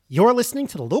You're listening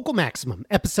to The Local Maximum,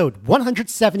 episode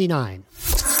 179.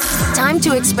 Time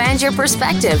to expand your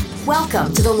perspective.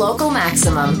 Welcome to The Local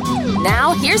Maximum.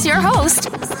 Now, here's your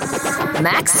host,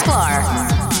 Max Sklar.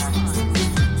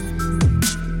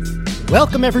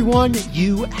 Welcome, everyone.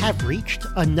 You have reached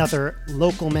another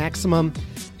Local Maximum.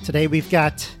 Today, we've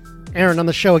got Aaron on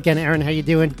the show again. Aaron, how you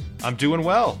doing? I'm doing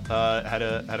well. Had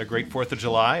a great 4th of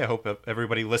July. I hope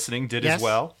everybody listening did as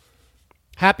well.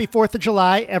 Happy 4th of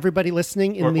July, everybody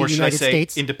listening in the United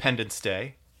States. Independence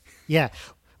Day. Yeah.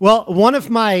 Well, one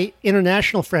of my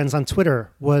international friends on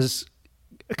Twitter was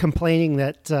complaining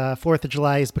that 4th of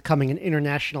July is becoming an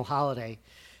international holiday.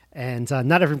 And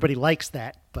not everybody likes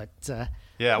that, but...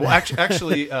 yeah, well,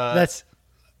 actually that's...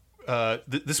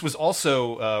 this was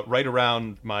also right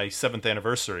around my 7th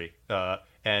anniversary.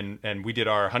 And we did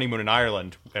our honeymoon in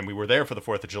Ireland, and we were there for the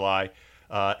 4th of July.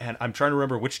 And I'm trying to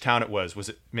remember which town it was.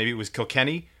 Maybe it was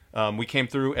Kilkenny? We came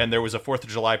through, and there was a 4th of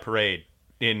July parade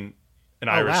in an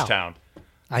Irish town.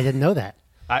 I didn't know that.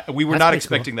 We were not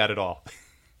expecting that at all.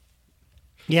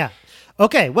 Yeah.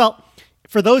 Okay, well,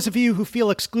 for those of you who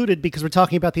feel excluded because we're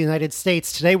talking about the United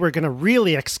States, today we're going to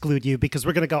really exclude you because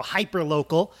we're going to go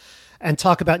hyper-local and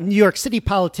talk about New York City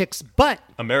politics, but...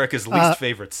 America's least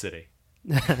favorite city.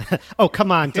 Oh,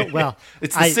 come on. Well,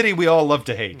 it's the city we all love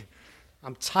to hate.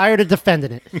 I'm tired of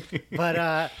defending it.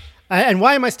 But and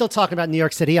why am I still talking about New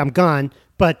York City? I'm gone.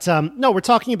 But no, we're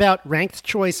talking about ranked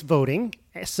choice voting.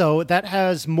 So that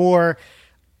has more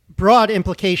broad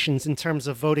implications in terms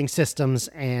of voting systems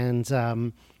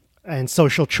and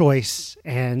social choice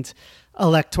and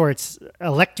electorates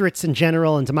in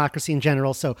general and democracy in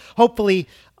general. So hopefully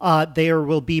there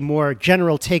will be more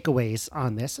general takeaways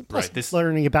on this. Plus,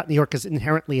 learning about New York is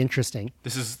inherently interesting.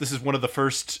 This is one of the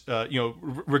first,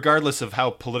 regardless of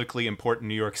how politically important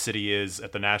New York City is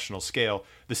at the national scale,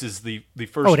 this is the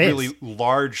first really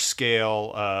large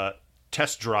scale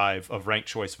test drive of ranked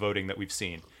choice voting that we've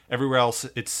seen. Everywhere else,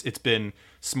 it's been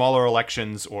smaller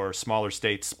elections or smaller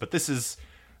states, but this is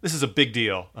a big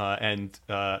deal, and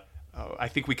I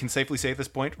think we can safely say at this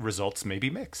point, results may be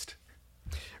mixed.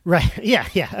 Right. Yeah.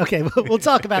 Okay. We'll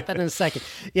talk about that in a second.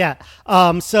 Yeah.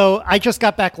 So I just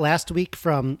got back last week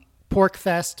from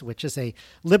PorcFest, which is a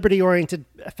liberty-oriented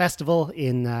festival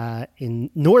in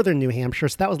northern New Hampshire.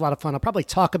 So that was a lot of fun. I'll probably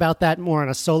talk about that more on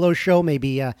a solo show,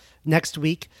 maybe next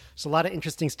week. So a lot of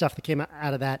interesting stuff that came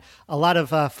out of that. A lot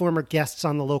of former guests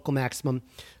on the Local Maximum.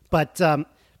 But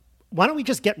why don't we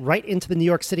just get right into the New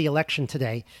York City election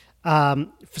today?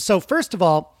 So first of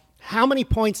all, how many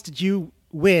points did you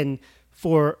win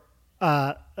for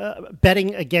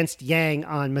betting against Yang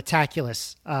on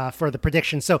Metaculus for the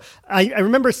prediction? So I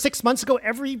remember 6 months ago,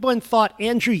 everyone thought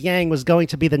Andrew Yang was going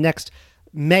to be the next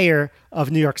mayor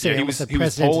of New York City. Yeah, he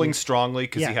was polling strongly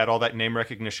because he had all that name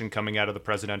recognition coming out of the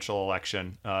presidential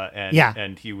election,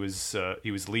 and he was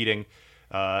leading.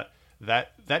 That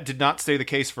did not stay the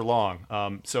case for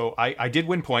long. So I did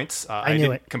win points. I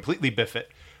didn't completely biff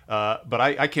it. But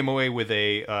I came away with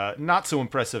a not so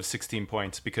impressive 16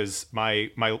 points because my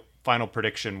final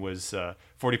prediction was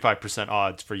 45%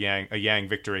 odds for a Yang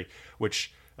victory,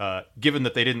 which given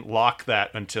that they didn't lock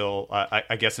that until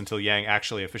I guess until Yang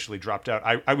actually officially dropped out,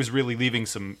 I was really leaving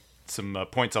some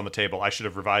points on the table. I should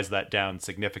have revised that down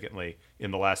significantly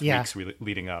in the last weeks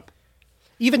leading up.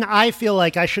 Even I feel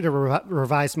like I should have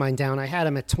revised mine down. I had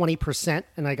him at 20%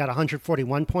 and I got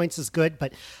 141 points is good,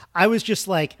 but I was just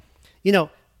like,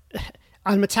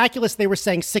 on Metaculus, they were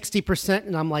saying 60%,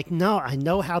 and I'm like, no, I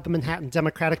know how the Manhattan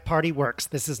Democratic Party works.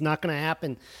 This is not going to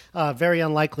happen. Very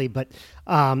unlikely. But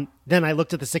then I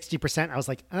looked at the 60%. I was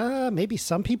like, maybe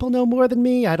some people know more than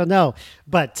me. I don't know.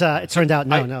 But it turned out,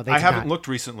 no, they I haven't not. Looked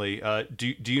recently.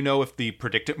 Do you know if the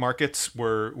predicted markets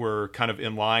were kind of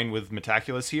in line with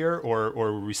Metaculus here, or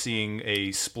were we seeing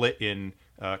a split in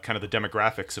kind of the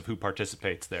demographics of who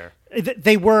participates there?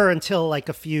 They were until like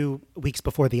a few weeks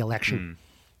before the election.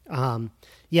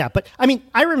 But I mean,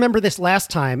 I remember this last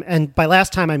time, and by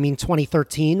last time I mean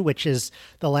 2013, which is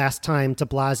the last time de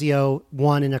Blasio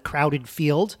won in a crowded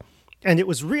field. And it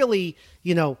was really,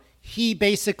 he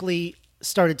basically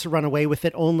started to run away with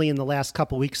it only in the last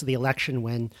couple weeks of the election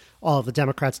when all of the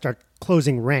Democrats start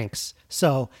closing ranks.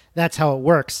 So that's how it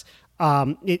works.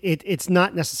 It's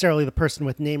not necessarily the person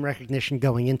with name recognition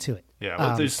going into it. Yeah,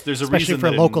 well, there's a especially reason for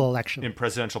a that local election. In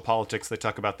presidential politics, they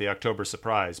talk about the October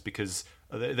surprise because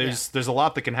there's a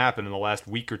lot that can happen in the last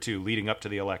week or two leading up to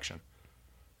the election.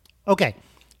 Okay,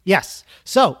 yes.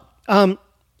 So the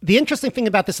interesting thing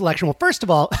about this election, well, first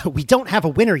of all, we don't have a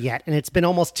winner yet, and it's been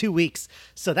almost 2 weeks,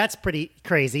 so that's pretty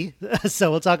crazy. So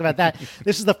we'll talk about that.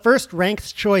 This is the first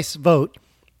ranked choice vote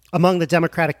among the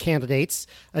Democratic candidates.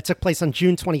 It took place on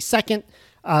June 22nd.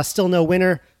 Still no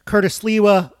winner. Curtis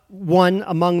Lewa won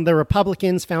among the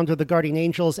Republicans, founder of the Guardian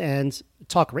Angels and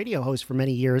talk radio host for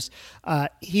many years.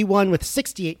 He won with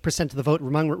 68% of the vote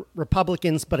among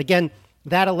Republicans. But again,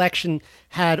 that election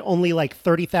had only like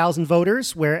 30,000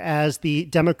 voters, whereas the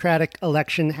Democratic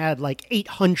election had like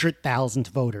 800,000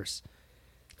 voters.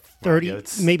 30, well,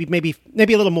 yeah,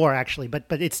 maybe a little more actually, but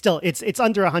it's still it's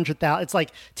under 100,000. It's like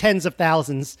tens of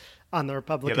thousands on the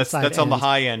Republican side. That's on the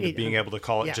high end of being able to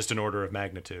call it just an order of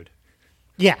magnitude.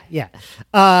 Yeah.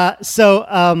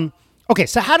 Okay,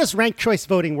 so how does ranked choice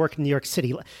voting work in New York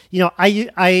City?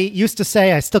 I used to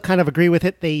say, I still kind of agree with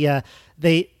it. They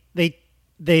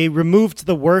removed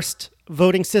the worst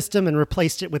voting system and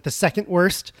replaced it with the second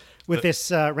worst with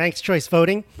this ranked choice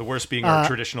voting. The worst being our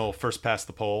traditional first past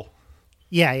the poll.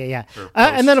 Yeah.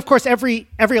 And then, of course, every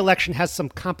election has some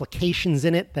complications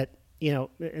in it that,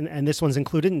 and this one's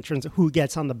included in terms of who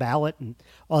gets on the ballot and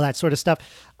all that sort of stuff.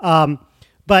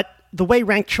 But the way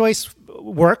ranked choice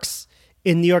works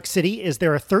in New York City is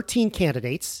there are 13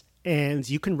 candidates, and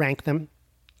you can rank them.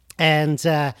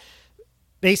 And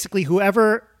basically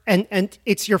whoever, and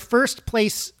it's your first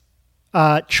place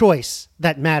choice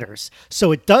that matters.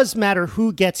 So it does matter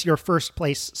who gets your first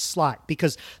place slot,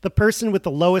 because the person with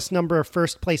the lowest number of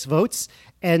first place votes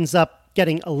ends up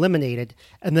getting eliminated,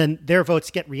 and then their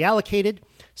votes get reallocated.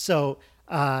 So,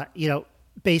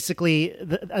 basically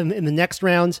in the next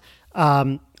round,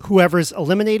 whoever's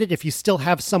eliminated, if you still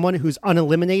have someone who's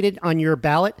uneliminated on your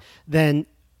ballot, then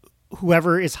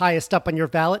whoever is highest up on your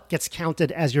ballot gets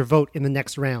counted as your vote in the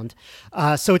next round.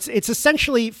 So it's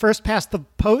essentially first past the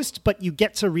post, but you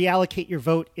get to reallocate your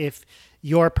vote if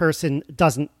your person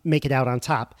doesn't make it out on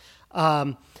top.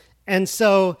 And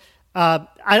so I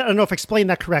don't know if I explained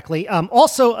that correctly.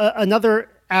 Also, another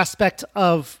aspect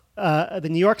of the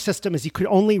New York system is you could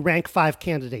only rank 5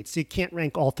 candidates. So you can't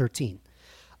rank all 13.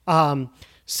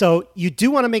 So you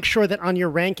do want to make sure that on your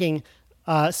ranking,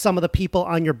 some of the people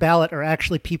on your ballot are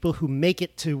actually people who make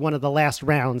it to one of the last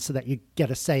rounds so that you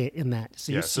get a say in that.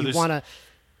 So you want to...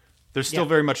 There's still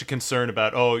very much a concern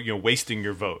about, wasting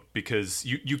your vote, because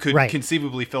you could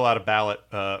conceivably fill out a ballot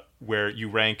where you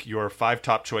rank your 5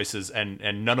 top choices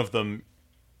and none of them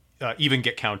even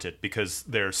get counted because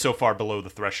they're so far below the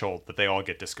threshold that they all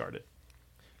get discarded.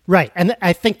 Right. And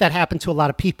I think that happened to a lot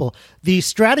of people. The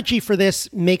strategy for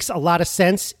this makes a lot of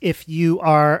sense if you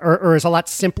are, or is a lot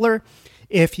simpler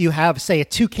if you have, say, a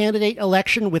 2-candidate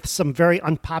election with some very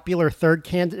unpopular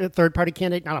third-party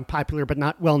candidate, not unpopular, but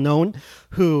not well-known,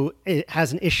 who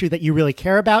has an issue that you really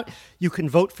care about. You can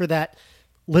vote for that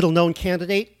little-known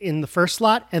candidate in the first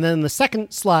slot, and then in the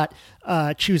second slot,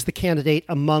 choose the candidate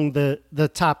among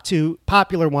the top 2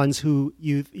 popular ones who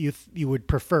you would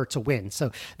prefer to win.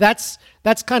 So that's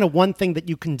kind of one thing that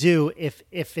you can do if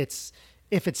it's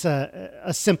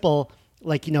a simple,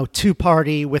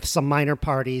 2-party with some minor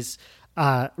parties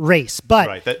race. But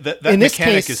right, that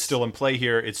mechanic is still in play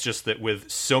here. It's just that with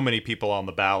so many people on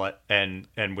the ballot and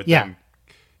with them,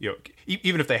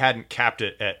 even if they hadn't capped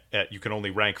it at you can only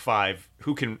rank 5,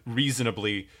 who can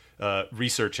reasonably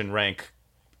research and rank?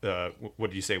 What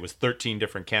did you say? It was 13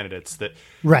 different candidates. That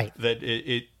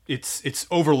it's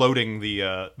overloading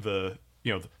the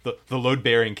load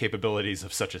bearing capabilities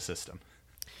of such a system.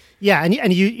 Yeah,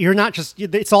 and you're not just,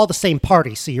 it's all the same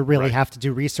party, so you really have to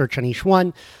do research on each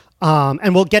one.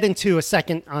 And we'll get into a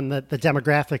second on the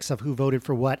demographics of who voted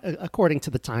for what, according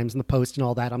to the Times and the Post and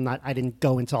all that. I didn't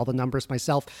go into all the numbers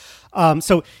myself.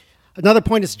 So another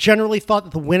point is generally thought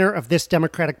that the winner of this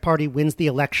Democratic Party wins the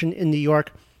election in New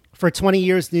York. For 20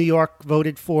 years, New York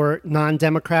voted for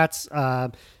non-Democrats.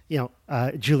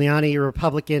 Giuliani, a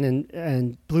Republican,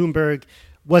 and Bloomberg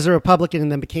was a Republican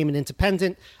and then became an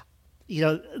independent.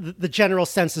 The general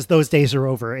sense is those days are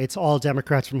over. It's all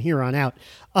Democrats from here on out.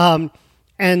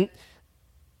 And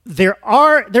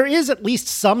there is at least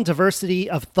some diversity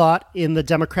of thought in the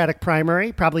Democratic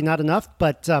primary, probably not enough,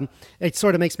 but it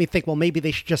sort of makes me think, well, maybe they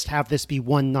should just have this be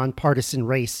one nonpartisan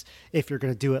race if you're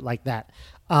going to do it like that.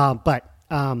 But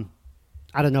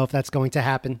I don't know if that's going to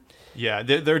happen. Yeah,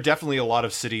 there are definitely a lot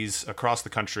of cities across the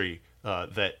country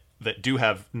that do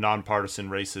have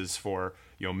nonpartisan races for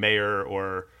mayor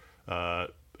or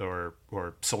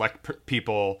select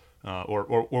people.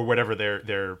 Or whatever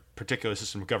their particular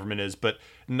system of government is, but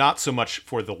not so much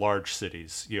for the large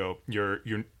cities. Your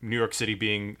New York City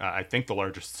being, I think, the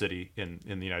largest city in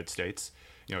the United States.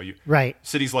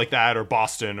 Cities like that, or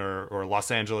Boston, or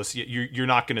Los Angeles. You're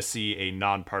not going to see a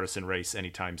nonpartisan race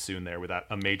anytime soon there without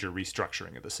a major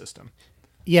restructuring of the system.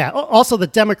 Yeah. Also, the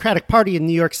Democratic Party in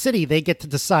New York City, they get to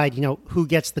decide, who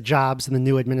gets the jobs in the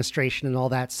new administration and all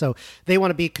that. So they want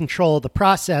to be in control of the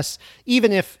process,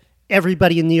 even if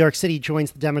everybody in New York City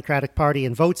joins the Democratic Party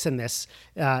and votes in this,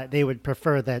 they would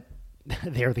prefer that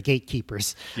they're the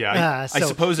gatekeepers. Yeah, I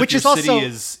suppose if your city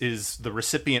is the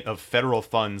recipient of federal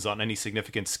funds on any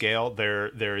significant scale,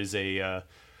 there is a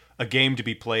game to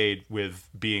be played with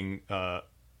being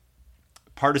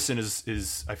partisan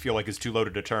is I feel like is too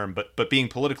loaded a term, but being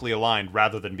politically aligned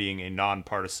rather than being a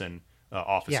nonpartisan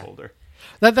office holder.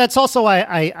 That's also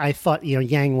why I thought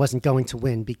Yang wasn't going to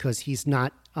win, because he's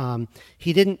not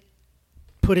he didn't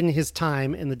put in his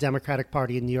time in the Democratic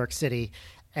Party in New York City,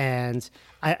 and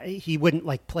he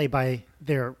wouldn't play by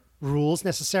their rules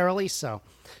necessarily. So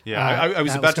I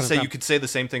was about to say you could say the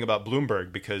same thing about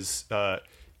Bloomberg, because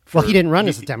he didn't run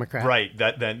as a Democrat, right?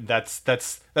 That's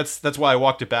why I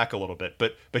walked it back a little bit.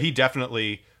 But he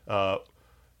definitely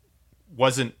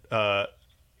wasn't.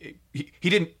 He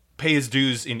didn't pay his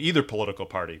dues in either political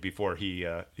party before he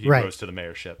rose to the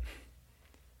mayorship.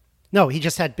 No, he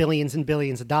just had billions and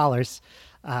billions of dollars,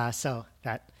 so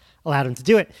that allowed him to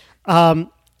do it.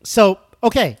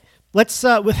 Okay. Let's.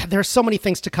 There's so many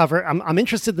things to cover. I'm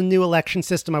interested in the new election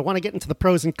system. I want to get into the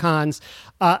pros and cons.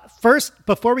 First,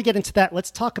 before we get into that,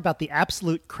 let's talk about the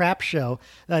absolute crap show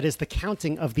that is the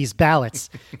counting of these ballots.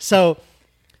 So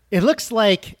it looks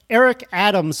like Eric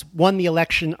Adams won the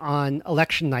election on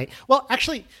election night. Well,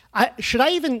 actually, should I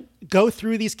even go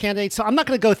through these candidates? So I'm not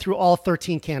going to go through all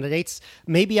 13 candidates.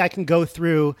 Maybe I can go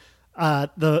through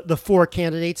the four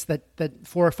candidates that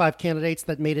 4 or 5 candidates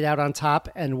that made it out on top,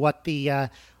 and what the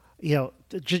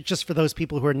just for those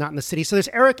people who are not in the city. So there's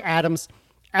Eric Adams,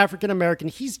 African-American.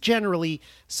 He's generally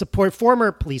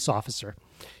former police officer.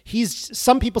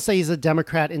 Some people say he's a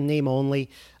Democrat in name only.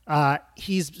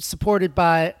 He's supported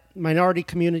by minority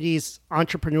communities,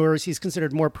 entrepreneurs. He's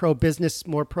considered more pro-business,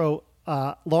 more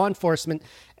pro-law enforcement.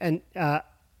 And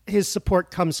his support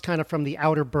comes kind of from the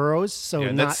outer boroughs, so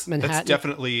not Manhattan. That's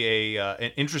definitely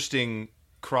an interesting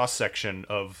cross-section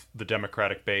of the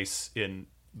Democratic base in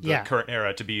the current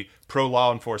era, to be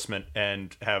pro-law enforcement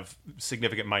and have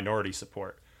significant minority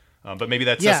support. But maybe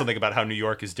that says something about how New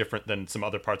York is different than some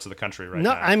other parts of the country now.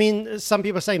 No, I mean, some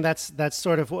people are saying that's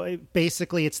sort of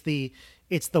basically it's the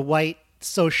white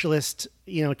socialist,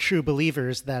 true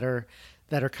believers that are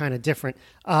kind of different.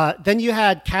 Then you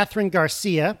had Catherine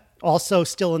Garcia, also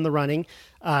still in the running.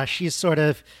 She's sort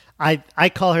of, I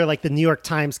call her like the New York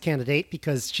Times candidate,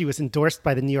 because she was endorsed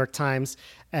by the New York Times,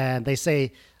 and they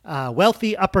say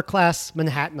wealthy upper class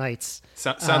Manhattanites.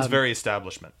 Sounds very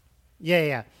establishment.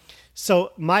 Yeah.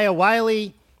 So Maya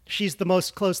Wiley, she's the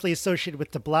most closely associated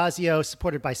with de Blasio,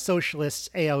 supported by socialists,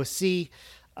 AOC,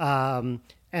 and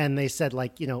they said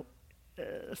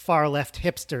far left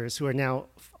hipsters who are now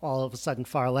all of a sudden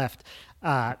far left.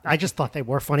 I just thought they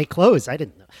wore funny clothes. I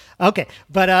didn't know. Okay,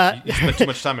 but you spent too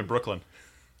much time in Brooklyn.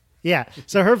 Yeah,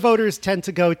 so her voters tend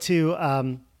to go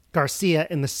to Garcia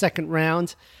in the second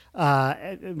round.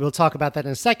 We'll talk about that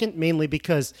in a second, mainly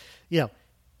because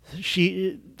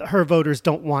her voters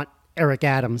don't want Eric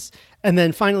Adams. And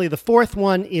then finally, the fourth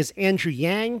one is Andrew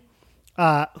Yang,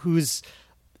 who's,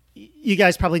 you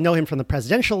guys probably know him from the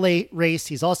presidential race.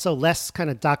 He's also less kind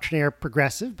of doctrinaire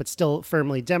progressive, but still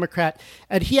firmly Democrat.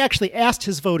 And he actually asked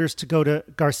his voters to go to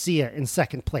Garcia in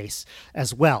second place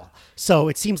as well. So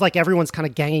it seems like everyone's kind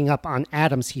of ganging up on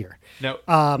Adams here. Now,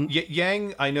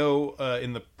 Yang, I know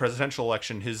in the presidential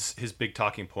election, his big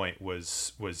talking point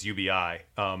was UBI.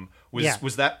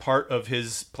 Was that part of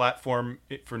his platform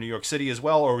for New York City as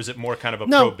well, or was it more kind of a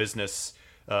pro-business,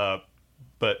 but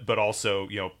also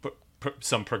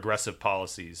some progressive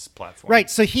policies platform? Right.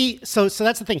 So so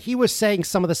that's the thing. He was saying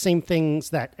some of the same things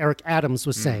that Eric Adams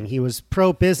was saying. He was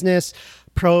pro-business,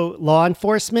 pro-law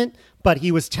enforcement, but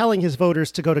he was telling his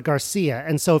voters to go to Garcia.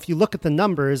 And so if you look at the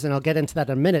numbers, and I'll get into that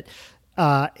in a minute,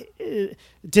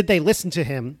 did they listen to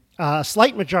him? A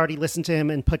slight majority listened to him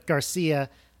and put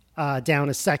Garcia down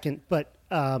as second, but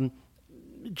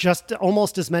just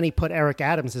almost as many put Eric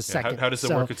Adams as second. How does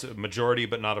it work? It's a majority,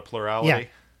 but not a plurality.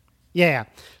 Yeah.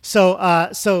 So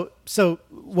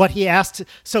what he asked.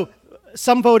 So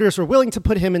some voters were willing to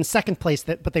put him in second place,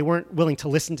 but they weren't willing to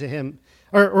listen to him,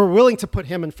 or willing to put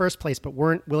him in first place, but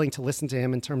weren't willing to listen to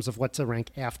him in terms of what to rank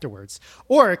afterwards.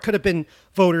 Or it could have been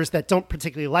voters that don't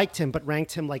particularly liked him, but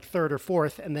ranked him like third or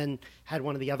fourth, and then had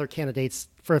one of the other candidates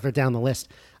further down the list.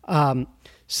 And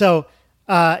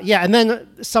then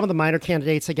some of the minor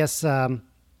candidates, I guess,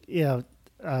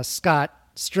 Scott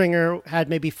Stringer had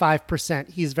maybe 5%.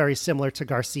 He's very similar to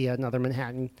Garcia, another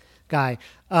Manhattan guy.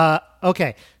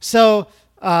 Okay, so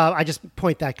I just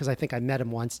point that because I think I met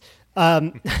him once.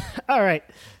 All right.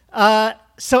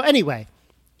 So anyway,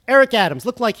 Eric Adams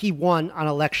looked like he won on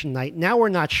election night. Now we're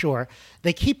not sure.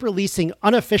 They keep releasing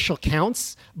unofficial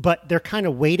counts, but they're kind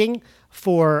of waiting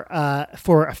for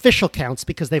official counts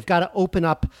because they've got to open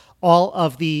up all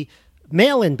of the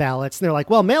mail-in ballots. And they're like,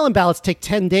 well, mail-in ballots take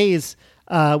 10 days.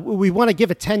 We want to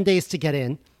give it 10 days to get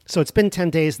in. So it's been 10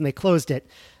 days and they closed it.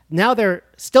 Now they're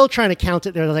still trying to count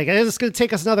it. They're like, it's going to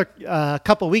take us another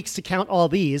couple weeks to count all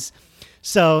these.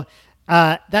 So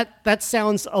that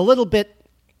sounds a little bit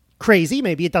crazy.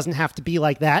 Maybe it doesn't have to be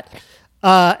like that.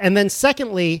 And then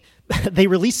secondly, they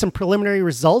released some preliminary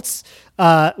results,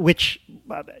 which,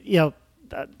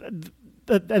 and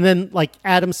then like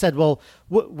Adam said, well,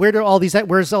 where's all these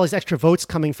extra votes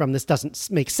coming from? This doesn't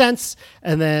make sense.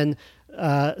 And then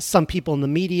some people in the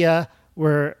media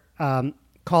were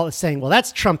saying, well,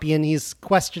 that's Trumpian. He's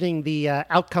questioning the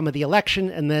outcome of the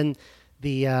election. And then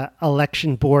the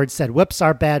election board said, whoops,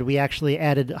 our bad. We actually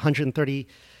added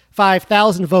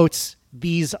 135,000 votes.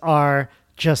 These are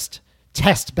just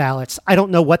test ballots. I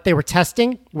don't know what they were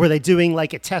testing. Were they doing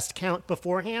like a test count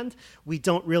beforehand? We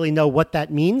don't really know what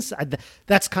that means.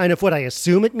 That's kind of what I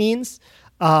assume it means.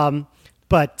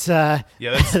 That's like,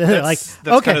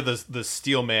 okay. Kind of the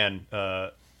Steelman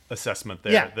assessment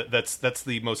there. Yeah. That's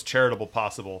the most charitable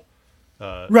possible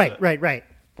right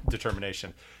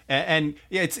determination. And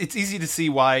yeah, it's easy to see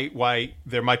why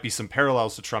there might be some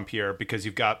parallels to Trump here, because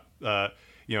you've got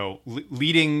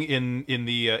leading in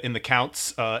the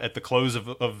counts at the close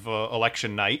of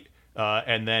election night,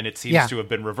 and then it seems to have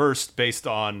been reversed based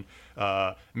on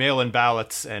mail-in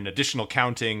ballots and additional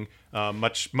counting,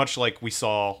 much like we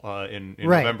saw in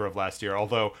November of last year.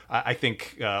 Although I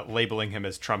think labeling him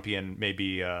as Trumpian may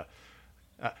be,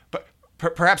 but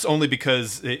perhaps only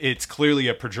because it's clearly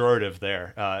a pejorative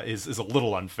there, is a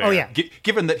little unfair. Oh, yeah.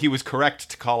 Given that he was correct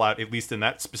to call out, at least in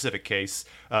that specific case,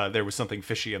 there was something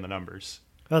fishy in the numbers.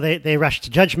 Well, they rushed to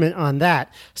judgment on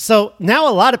that. So now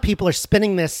a lot of people are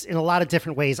spinning this in a lot of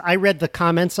different ways. I read the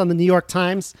comments on the New York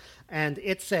Times, and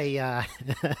it's a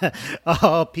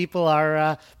people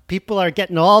are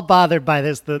getting all bothered by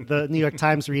this. The New York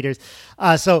Times readers.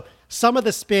 So some of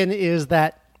the spin is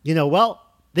that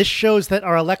this shows that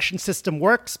our election system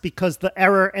works because the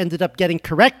error ended up getting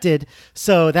corrected.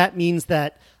 So that means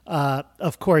that,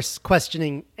 of course,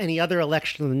 questioning any other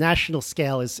election on the national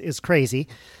scale is crazy.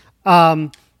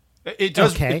 It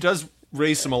does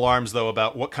raise some alarms, though,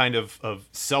 about what kind of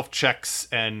self-checks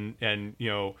and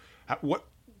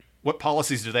what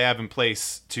policies do they have in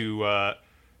place to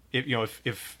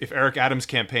if Eric Adams'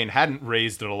 campaign hadn't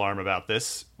raised an alarm about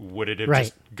this, would it have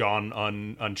just gone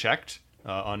unchecked,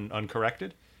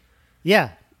 uncorrected?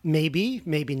 Yeah, maybe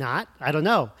not. I don't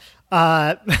know.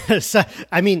 So,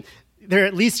 I mean, there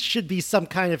at least should be some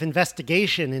kind of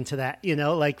investigation into that.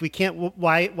 Like we can't.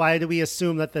 Why do we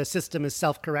assume that the system is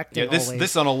self-correcting? Yeah,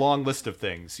 this on a long list of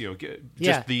things.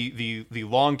 The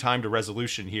long time to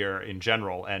resolution here in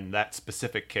general, and that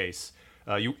specific case.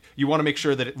 You want to make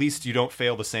sure that at least you don't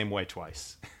fail the same way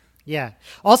twice. Yeah.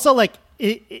 Also, like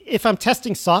if I'm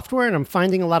testing software and I'm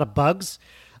finding a lot of bugs,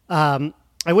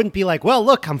 I wouldn't be like, well,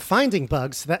 look, I'm finding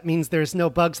bugs. That means there's no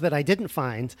bugs that I didn't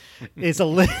find.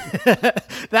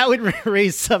 That would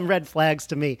raise some red flags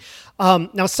to me.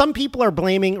 Now, some people are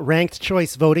blaming ranked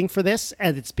choice voting for this,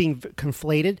 and it's being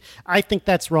conflated. I think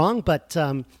that's wrong, but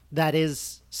that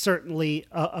is certainly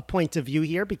a point of view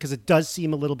here because it does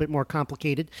seem a little bit more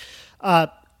complicated.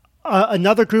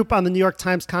 Another group on the New York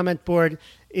Times comment board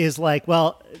is like,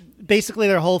 well, basically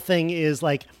their whole thing is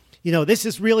like, this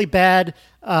is really bad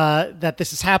that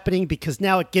this is happening because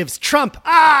now it gives Trump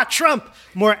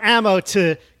more ammo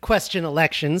to question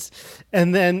elections.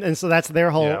 And so that's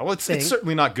their whole thing. It's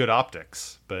certainly not good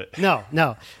optics, but no.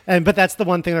 But that's the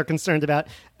one thing they're concerned about.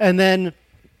 And then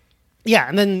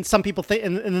some people think,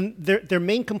 and then their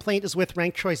main complaint is with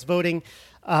ranked choice voting.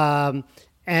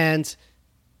 And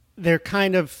they're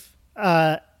kind of,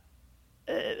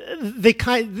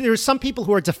 there's some people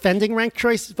who are defending ranked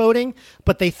choice voting,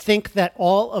 but they think that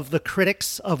all of the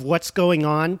critics of what's going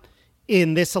on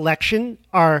in this election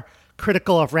are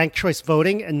critical of ranked choice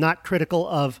voting and not critical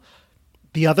of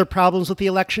the other problems with the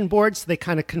election board. So they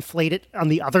kind of conflate it on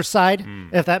the other side,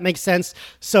 if that makes sense.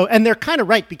 So, and they're kind of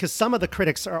right because some of the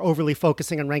critics are overly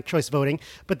focusing on ranked choice voting,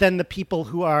 but then the people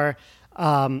who are,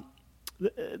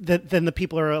 then the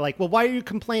people are like, well, why are you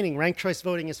complaining? Ranked choice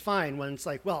voting is fine, when it's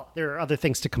like, well, there are other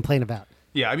things to complain about.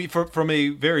 Yeah, I mean, from a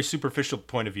very superficial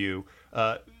point of view,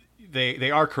 they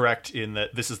are correct in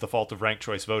that this is the fault of ranked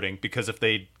choice voting, because if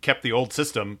they kept the old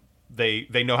system, they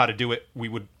know how to do it. We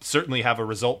would certainly have a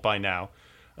result by now.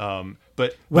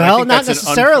 But not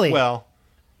necessarily.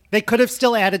 They could have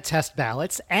still added test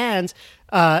ballots, and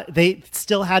they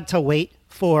still had to wait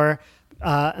for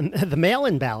the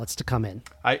mail-in ballots to come in.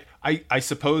 I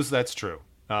suppose that's true.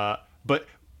 But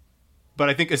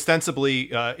I think ostensibly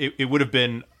it would have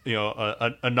been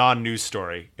a non-news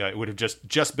story. It would have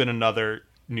just been another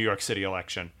New York City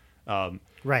election.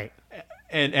 Right.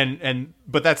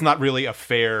 But that's not really a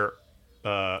fair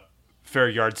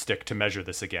yardstick to measure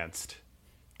this against,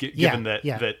 given that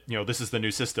this is the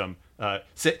new system.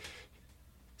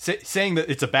 Saying that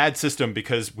it's a bad system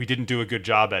because we didn't do a good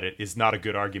job at it is not a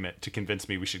good argument to convince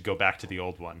me we should go back to the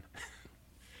old one.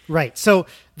 Right. So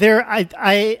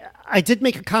I did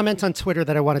make a comment on Twitter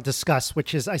that I want to discuss,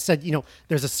 which is I said,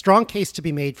 there's a strong case to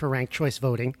be made for ranked choice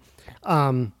voting,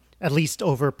 at least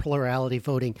over plurality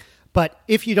voting. But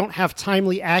if you don't have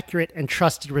timely, accurate, and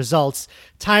trusted results,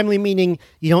 timely meaning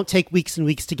you don't take weeks and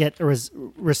weeks to get a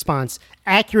response,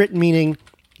 accurate meaning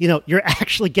you're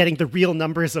actually getting the real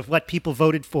numbers of what people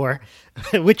voted for,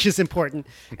 which is important,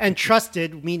 and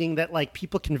trusted meaning that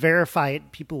people can verify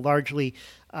it, people largely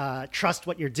trust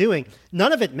what you're doing.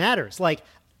 None of it matters.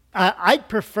 I'd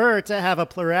prefer to have a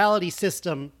plurality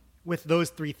system with those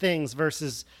three things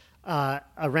versus a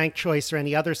ranked choice or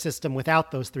any other system without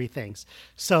those three things.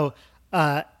 So,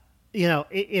 if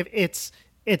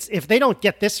they don't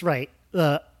get this right,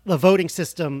 the voting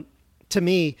system to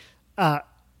me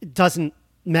doesn't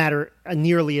matter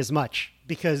nearly as much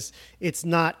because it's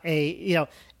not it's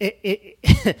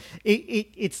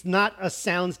not a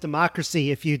sound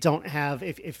democracy if you don't have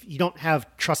if you don't have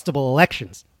trustable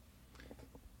elections.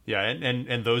 Yeah,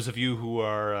 and those of you who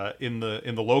are in the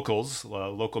locals,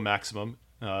 local maximum,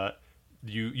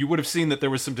 you would have seen that there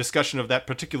was some discussion of that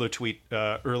particular tweet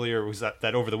earlier. Was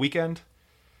that over the weekend?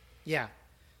 Yeah.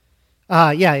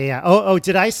 Yeah. Oh,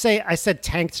 did I said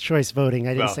tanked choice voting?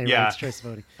 I didn't say ranked choice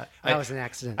voting. That was an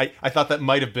accident. I thought that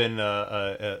might have been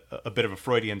a bit of a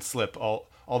Freudian slip.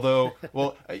 Although,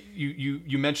 well,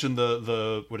 you mentioned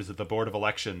the what is it, the Board of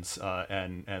Elections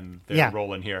and their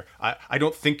role in here. I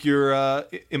don't think you're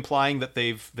implying that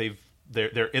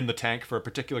they're in the tank for a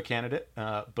particular candidate,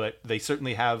 but they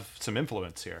certainly have some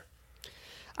influence here.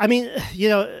 I mean,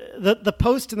 the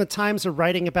Post and the Times are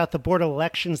writing about the Board of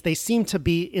Elections. They seem to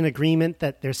be in agreement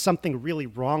that there's something really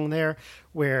wrong there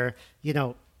where,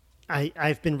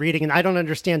 I've been reading, and I don't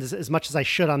understand as much as I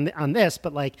should on this,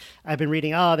 but I've been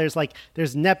reading,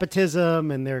 there's nepotism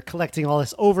and they're collecting all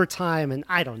this overtime, and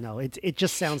I don't know. It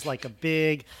just sounds like a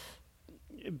big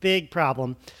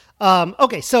problem.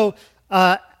 Okay, so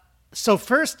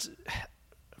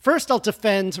First, I'll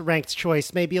defend ranked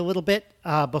choice maybe a little bit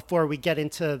before we get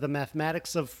into the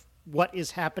mathematics of what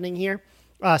is happening here.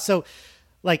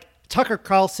 Tucker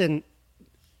Carlson,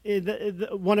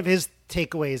 one of his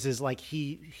takeaways is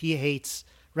he hates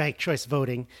ranked choice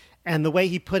voting. And the way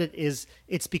he put it is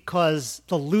it's because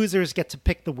the losers get to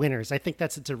pick the winners. I think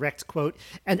that's a direct quote.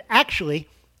 And actually,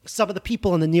 some of the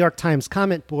people in the New York Times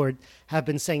comment board have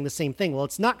been saying the same thing. Well,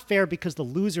 it's not fair because the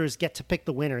losers get to pick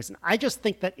the winners. And I just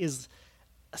think that is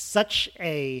such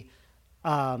a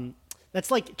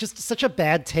that's just such a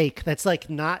bad take. That's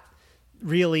not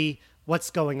really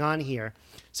what's going on here.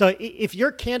 So if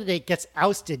your candidate gets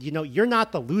ousted, you're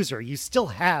not the loser. You still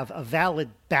have a valid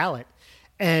ballot.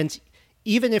 And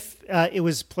even if it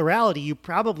was plurality, you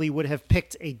probably would have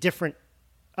picked a different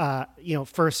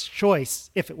first choice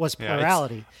if it was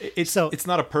plurality. It's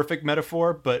not a perfect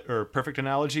metaphor, or perfect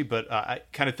analogy, but I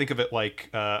kind of think of it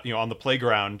on the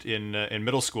playground in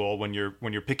middle school when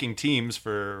you're picking teams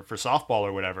for softball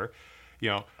or whatever.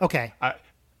 Okay.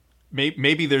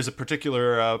 Maybe there's a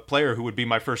particular player who would be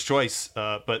my first choice,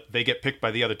 but they get picked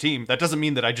by the other team. That doesn't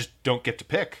mean that I just don't get to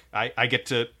pick. I get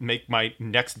to make my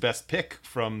next best pick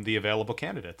from the available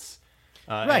candidates.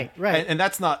 Right. And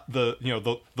that's not the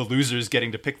losers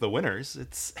getting to pick the winners.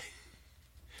 It's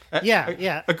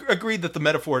agreed that the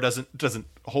metaphor doesn't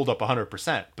hold up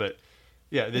 100%, but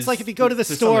it's like if you go to the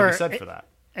store said for that.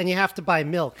 And you have to buy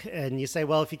milk, and you say,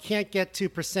 well, if you can't get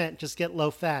 2%, just get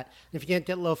low fat. And if you can't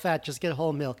get low fat, just get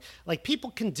whole milk.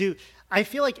 People can do. I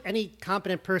feel like any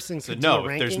competent person could do a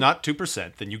ranking. If there's not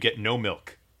 2%, then you get no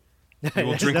milk. You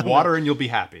will drink water and you'll be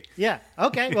happy. Yeah.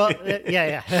 Okay. Well,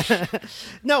 yeah.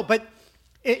 No, but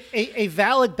a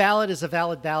valid ballot is a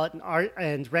valid ballot,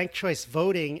 and ranked choice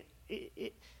voting,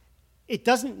 it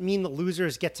doesn't mean the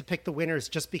losers get to pick the winners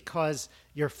just because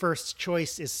your first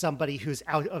choice is somebody who's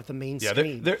out of the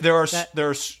mainstream. Yeah, there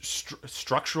are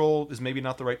structural is maybe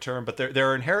not the right term, but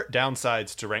there are inherent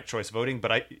downsides to ranked choice voting.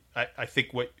 But I think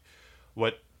what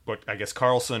I guess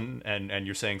Carlson and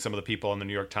you're saying some of the people on the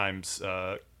New York Times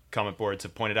comment boards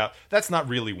have pointed out, that's not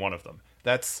really one of them.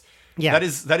 That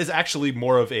is actually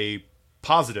more of a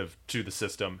positive to the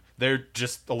system. They're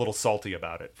just a little salty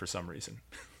about it for some reason.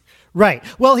 Right.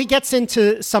 Well, he gets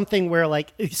into something where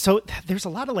like, so there's a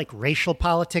lot of like racial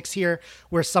politics here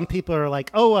where some people are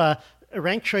like, oh,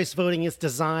 ranked choice voting is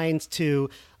designed to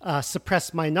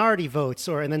suppress minority votes,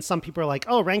 and then some people are like,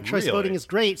 oh, ranked choice voting is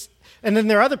great. And then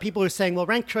there are other people who are saying, well,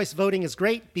 ranked choice voting is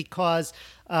great because,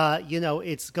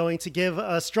 it's going to give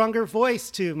a stronger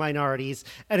voice to minorities.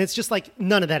 And it's just like,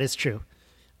 none of that is true.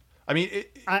 I mean,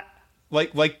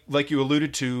 like you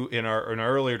alluded to in our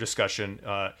earlier discussion,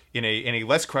 in a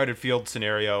less crowded field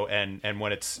scenario, and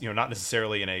when it's not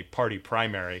necessarily in a party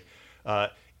primary,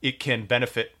 it can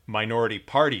benefit minority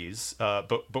parties.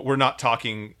 But we're not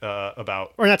talking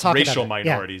about racial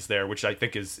minorities there, which I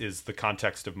think is the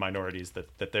context of minorities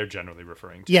that they're generally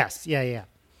referring to. Yes, yeah.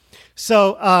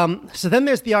 So then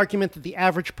there's the argument that the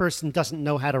average person doesn't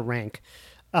know how to rank,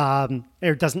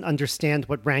 or doesn't understand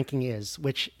what ranking is,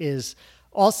 which is.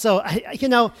 Also,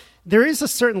 there is a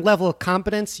certain level of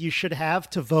competence you should have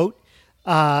to vote.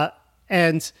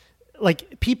 And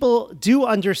like people do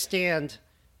understand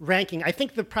ranking. I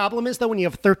think the problem is, though, when you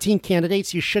have 13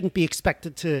 candidates, you shouldn't be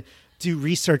expected to do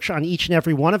research on each and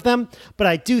every one of them. But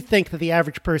I do think that the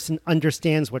average person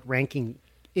understands what ranking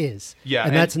is. Yeah.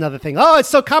 And that's another thing. Oh, it's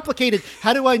so complicated.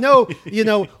 How do I know,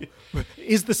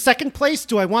 is the second place,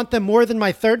 do I want them more than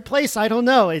my third place? I don't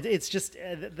know. It's just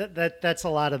that's a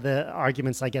lot of the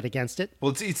arguments I get against it.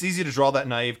 Well, it's easy to draw that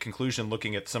naive conclusion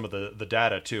looking at some of the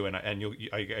data too, and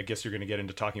I guess you're going to get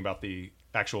into talking about the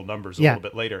actual numbers a little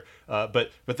bit later.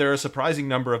 But there are a surprising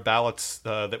number of ballots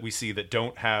that we see that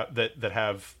don't have that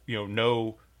have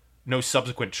no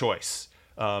subsequent choice,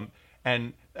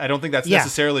 and I don't think that's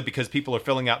necessarily because people are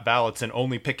filling out ballots and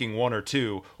only picking one or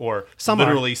two, or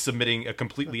literally submitting a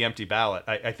completely empty ballot.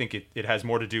 I think it has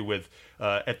more to do with,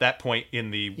 at that point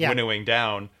in the winnowing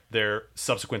down, their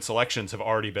subsequent selections have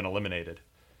already been eliminated.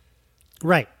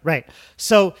 Right.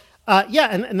 So,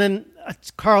 and then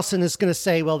Carlson is going to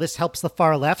say, well, this helps the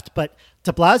far left, but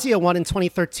de Blasio won in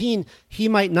 2013. He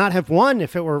might not have won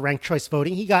if it were ranked choice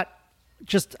voting. He got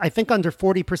just, I think, under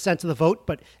 40% of the vote,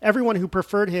 but everyone who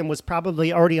preferred him was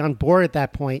probably already on board at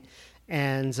that point.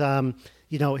 And,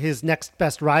 his next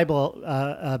best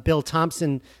rival, Bill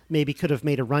Thompson, maybe could have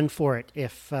made a run for it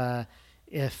if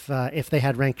they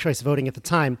had ranked choice voting at the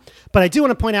time. But I do want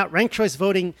to point out ranked choice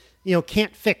voting,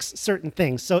 can't fix certain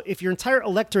things. So if your entire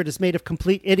electorate is made of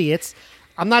complete idiots,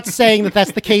 I'm not saying that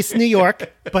that's the case in New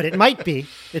York, but it might be.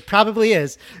 It probably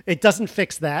is. It doesn't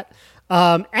fix that.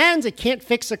 And it can't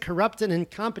fix a corrupt and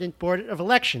incompetent board of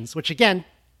elections, which, again,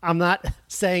 I'm not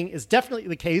saying is definitely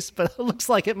the case, but it looks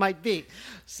like it might be.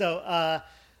 So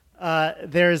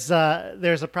there's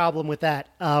a problem with that.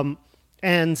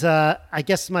 And I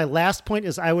guess my last point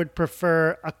is I would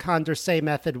prefer a Condorcet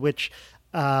method, which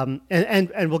and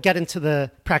we'll get into the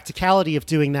practicality of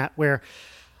doing that, where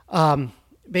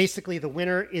basically the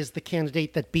winner is the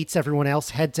candidate that beats everyone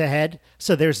else head to head.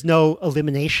 So there's no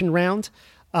elimination round.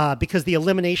 Because the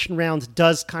elimination round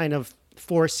does kind of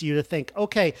force you to think,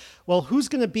 okay, well, who's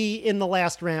going to be in the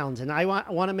last round? And I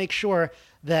want to make sure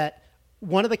that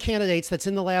one of the candidates that's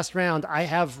in the last round I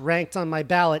have ranked on my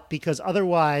ballot, because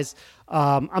otherwise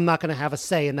I'm not going to have a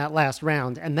say in that last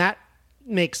round. And that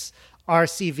makes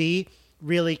RCV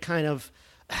really kind of,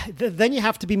 then you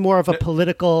have to be more of a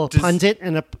political pundit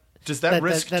and a... Does that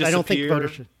risk disappear? I don't think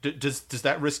voters should. Does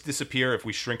that risk disappear if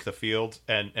we shrink the field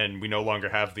and we no longer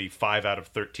have the 5 out of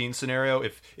 13 scenario?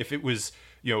 If it was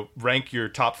rank your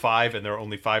top 5 and there are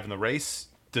only 5 in the race,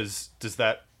 does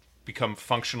that become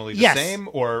functionally the same,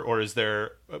 or is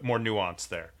there more nuance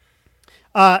there?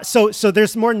 So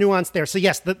there's more nuance there. So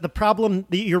yes, the problem,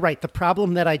 you're right. The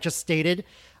problem that I just stated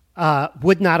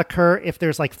would not occur if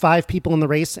there's like 5 people in the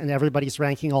race and everybody's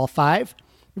ranking all 5,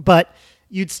 but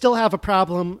you'd still have a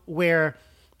problem where,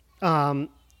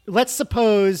 let's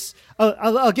suppose,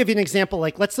 I'll give you an example.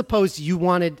 Like, let's suppose you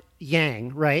wanted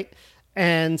Yang, right?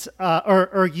 And,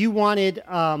 or you wanted,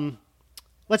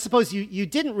 let's suppose you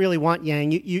didn't really want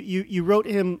Yang. You wrote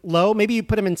him low. Maybe you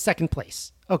put him in second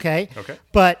place. Okay.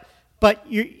 But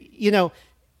you're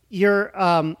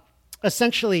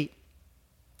essentially,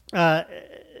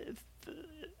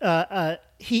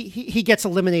 he gets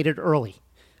eliminated early.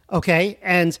 Okay,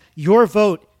 and your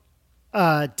vote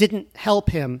didn't help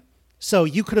him, so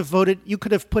you could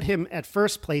have put him at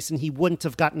first place and he wouldn't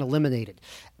have gotten eliminated.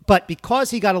 But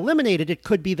because he got eliminated, it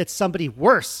could be that somebody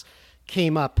worse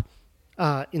came up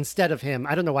instead of him.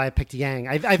 I don't know why I picked Yang.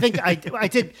 I think I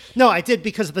did. No, I did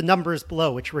because of the numbers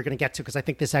below, which we're going to get to, because I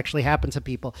think this actually happened to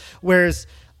people. Whereas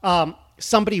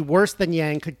somebody worse than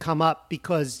Yang could come up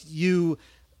because you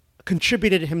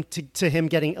contributed him to him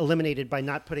getting eliminated by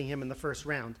not putting him in the first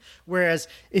round. Whereas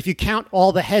if you count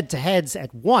all the head-to-heads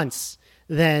at once,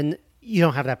 then you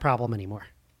don't have that problem anymore.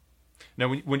 Now,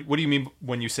 what do you mean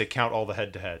when you say count all the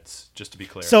head-to-heads, just to be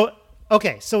clear? So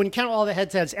when you count all the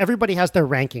head-to-heads, everybody has their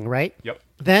ranking, right? Yep.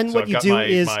 Then so what I've you got do my,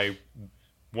 is... my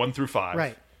 1 through 5.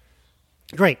 Right.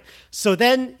 Great. So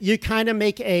then you kind of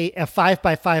make a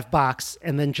 5x5 box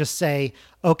and then just say,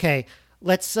 okay,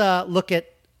 let's look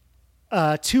at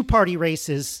two-party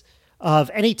races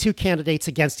of any two candidates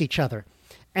against each other.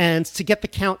 And to get the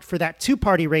count for that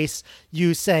two-party race,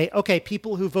 you say, okay,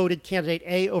 people who voted candidate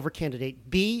A over candidate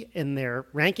B in their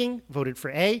ranking voted for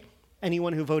A.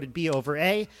 Anyone who voted B over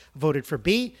A voted for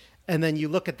B. And then you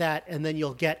look at that, and then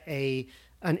you'll get an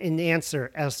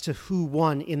answer as to who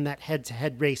won in that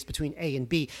head-to-head race between A and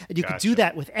B. And you could do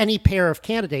that with any pair of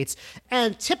candidates.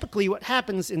 And typically what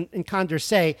happens in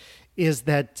Condorcet is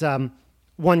that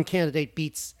one candidate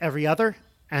beats every other,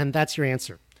 and that's your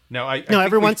answer. Now, I think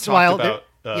every once in a while... about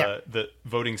the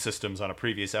voting systems on a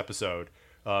previous episode.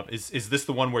 Is this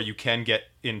the one where you can get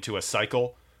into a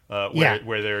cycle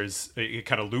where there's it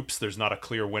kind of loops? There's not a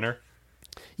clear winner.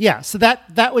 Yeah, so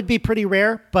that would be pretty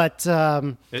rare, but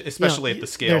especially at the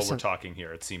scale we're talking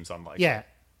here, it seems unlikely.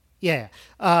 Yeah.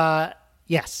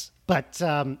 Yes, but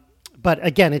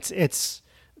again, it's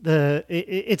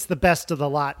the best of the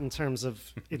lot in terms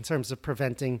of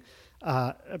preventing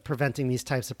these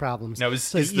types of problems. Now,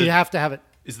 you have to have it.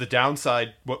 Is the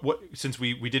downside what since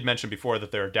we did mention before that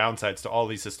there are downsides to all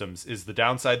these systems? Is the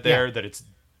downside there that it's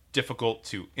difficult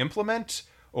to implement,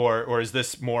 or is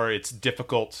this more it's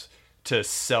difficult to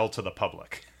sell to the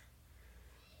public?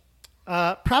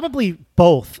 Probably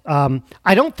both.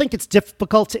 I don't think it's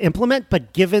difficult to implement,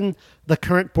 but given the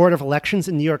current Board of Elections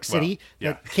in New York City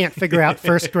that can't figure out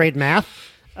first grade math,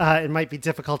 it might be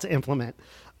difficult to implement.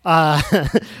 And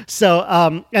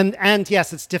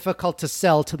yes, it's difficult to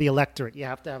sell to the electorate. You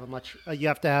have to have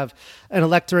an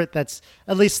electorate that's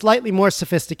at least slightly more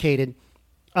sophisticated.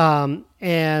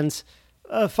 And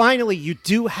finally, you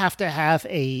do have to have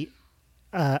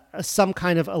some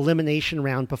kind of elimination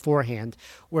round beforehand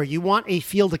where you want a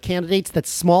field of candidates that's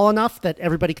small enough that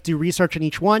everybody could do research on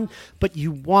each one, but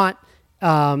you want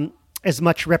as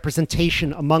much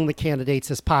representation among the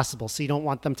candidates as possible. So you don't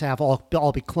want them to have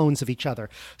all be clones of each other.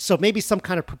 So maybe some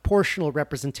kind of proportional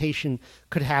representation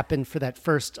could happen for that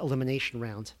first elimination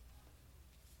round.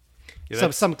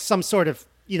 Yeah, some sort of,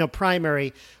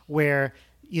 primary where,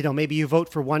 maybe you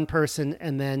vote for one person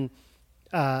and then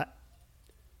the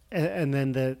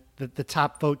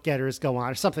top vote getters go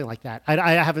on or something like that.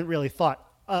 I haven't really thought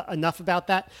enough about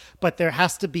that, but there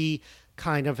has to be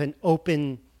kind of an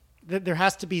open... There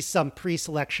has to be some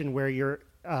pre-selection where you're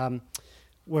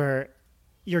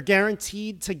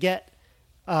guaranteed to get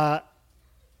a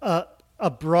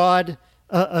broad,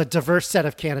 diverse set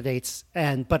of candidates,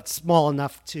 but small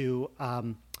enough for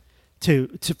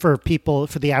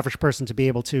the average person to be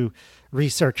able to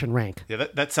research and rank. Yeah,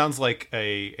 that sounds like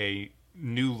a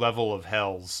new level of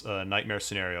hell's nightmare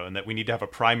scenario, and that we need to have a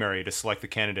primary to select the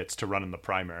candidates to run in the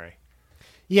primary.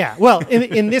 Yeah, well,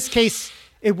 in this case.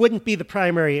 It wouldn't be the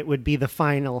primary; it would be the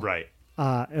final. Right.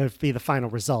 It would be the final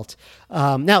result.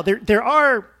 Now, there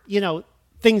are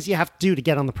things you have to do to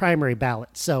get on the primary ballot.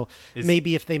 So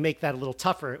maybe if they make that a little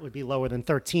tougher, it would be lower than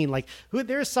 13. Like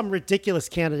there's some ridiculous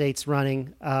candidates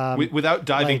running. Without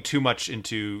diving too much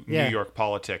into New York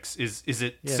politics, is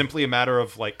it simply a matter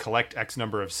of collect X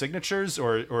number of signatures,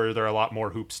 or are there a lot more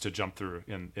hoops to jump through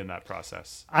in that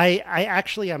process? I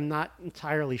actually am not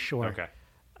entirely sure. Okay.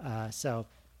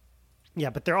 Yeah,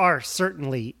 but there are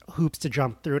certainly hoops to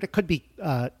jump through. It could be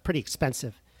pretty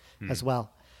expensive as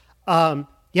well.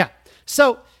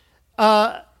 So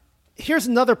here's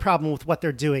another problem with what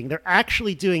they're doing. They're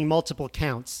actually doing multiple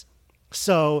counts.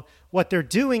 So what they're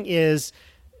doing is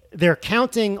they're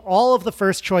counting all of the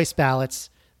first choice ballots.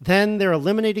 Then they're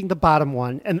eliminating the bottom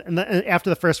one. And after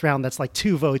the first round, that's like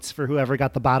 2 votes for whoever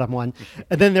got the bottom one.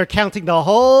 And then they're counting the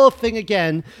whole thing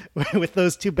again with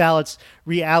those 2 ballots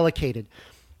reallocated.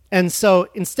 And so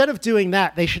instead of doing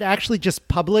that, they should actually just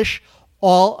publish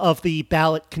all of the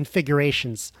ballot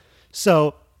configurations.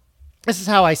 So this is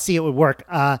how I see it would work.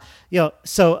 What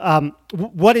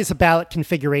is a ballot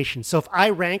configuration? So if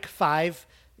I rank 5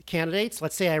 candidates,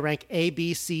 let's say I rank A,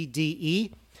 B, C, D,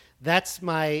 E, that's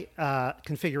my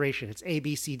configuration. It's A,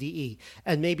 B, C, D, E.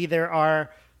 And maybe there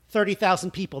are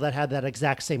 30,000 people that had that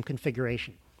exact same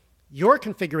configuration. Your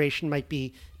configuration might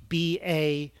be B,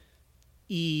 A,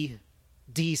 E,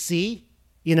 DC,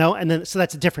 and then so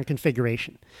that's a different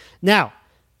configuration. Now,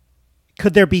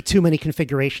 could there be too many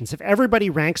configurations? If everybody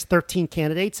ranks 13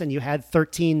 candidates and you had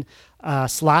 13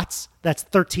 slots, that's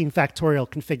 13 factorial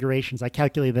configurations. I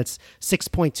calculated that's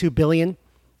 6.2 billion,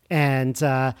 and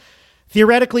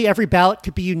theoretically, every ballot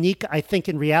could be unique. I think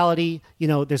in reality,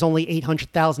 there's only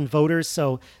 800,000 voters,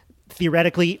 so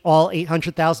theoretically, all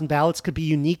 800,000 ballots could be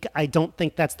unique. I don't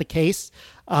think that's the case.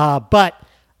 But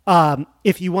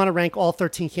if you want to rank all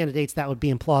 13 candidates, that would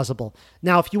be implausible.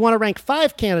 Now, if you want to rank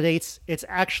 5 candidates, it's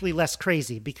actually less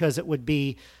crazy because it would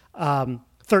be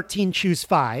 13 choose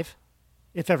 5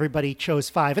 if everybody chose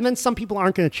 5. And then some people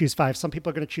aren't going to choose 5. Some people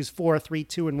are going to choose 4, 3,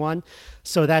 2, and 1.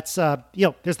 So that's,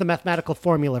 there's the mathematical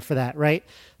formula for that, right?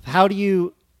 How do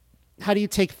you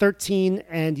take 13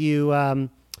 and you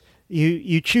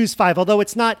choose 5? Although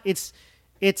it's not, it's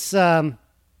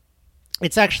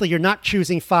actually, you're not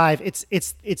choosing 5.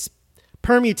 It's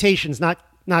permutations,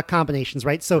 not combinations,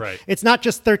 right? So It's not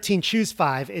just 13 choose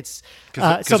 5. It's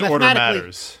because order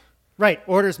matters. Right,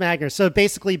 orders matter. So it'd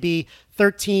basically be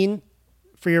 13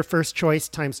 for your first choice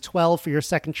times 12 for your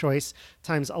second choice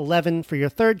times 11 for your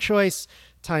third choice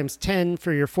times 10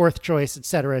 for your fourth choice, et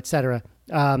cetera,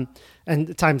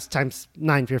 and times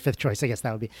 9 for your fifth choice. I guess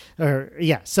that would be,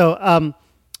 So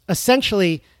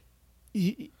essentially,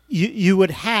 you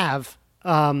would have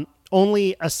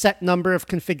only a set number of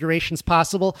configurations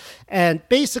possible, and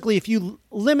basically, if you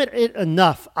limit it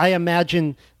enough, I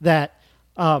imagine that.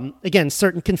 Again,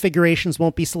 certain configurations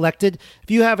won't be selected. If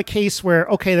you have a case where,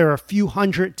 there are a few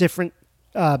hundred different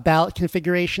ballot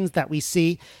configurations that we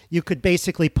see, you could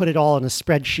basically put it all in a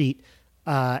spreadsheet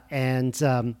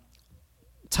and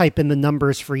type in the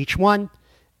numbers for each one,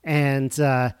 and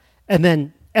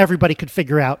then everybody could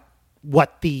figure out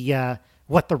what the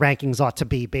rankings ought to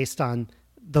be based on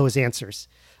those answers.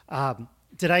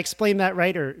 Did I explain that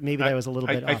right, or maybe that was a little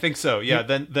bit off? I think so. Yeah.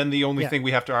 Then the only thing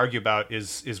we have to argue about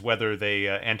is whether they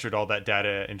entered all that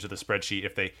data into the spreadsheet,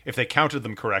 if they counted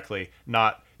them correctly,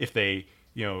 not if they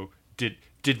did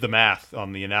the math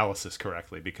on the analysis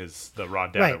correctly, because the raw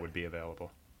data would be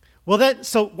available. Well,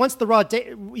 once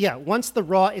the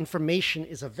raw information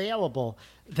is available,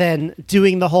 then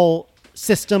doing the whole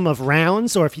system of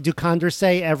rounds, or if you do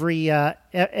Condorcet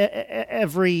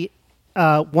every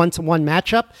one-to-one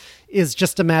matchup, is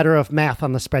just a matter of math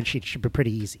on the spreadsheet. It should be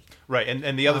pretty easy. Right.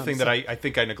 And the other thing that I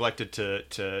think I neglected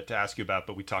to ask you about,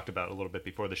 but we talked about a little bit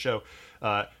before the show,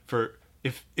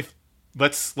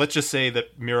 let's just say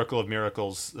that miracle of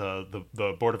miracles,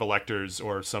 the Board of Electors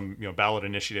or some ballot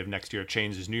initiative next year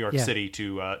changes New York City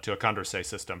to a Condorcet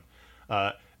system.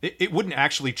 It wouldn't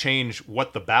actually change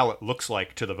what the ballot looks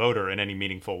like to the voter in any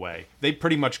meaningful way. They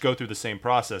pretty much go through the same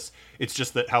process. It's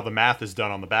just that how the math is done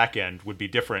on the back end would be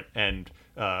different. And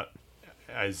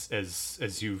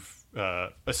as you've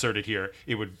asserted here,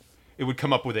 it would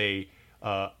come up with a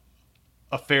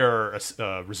fairer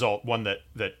result, one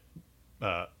that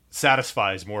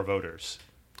satisfies more voters.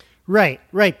 Right.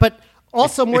 But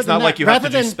also more it's than not that, like you have to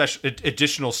do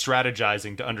additional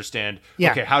strategizing to understand.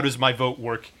 Okay, how does my vote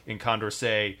work in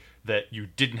Condorcet that you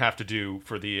didn't have to do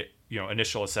for the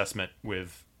initial assessment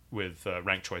with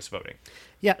ranked choice voting?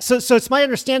 Yeah, so it's my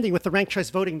understanding with the ranked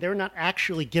choice voting, they're not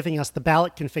actually giving us the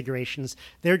ballot configurations.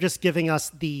 They're just giving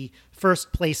us the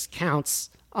first place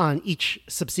counts on each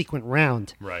subsequent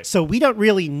round. Right. So we don't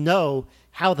really know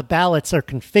how the ballots are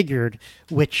configured,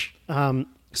 which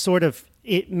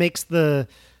it makes the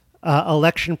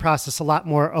election process a lot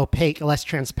more opaque, less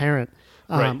transparent.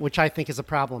 Which I think is a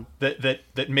problem. That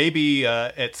maybe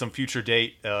at some future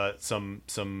date, some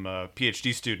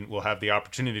PhD student will have the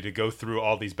opportunity to go through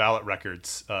all these ballot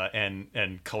records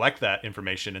and collect that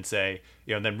information and say,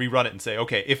 and then rerun it and say,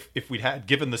 okay, if we'd had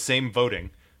given the same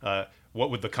voting, what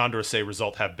would the Condorcet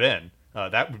result have been?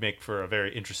 That would make for a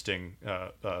very interesting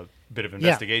bit of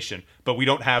investigation. But we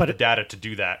don't have the data to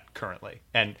do that currently,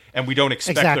 and we don't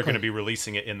expect they're going to be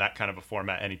releasing it in that kind of a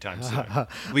format anytime soon. At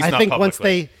least not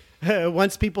publicly.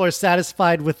 Once people are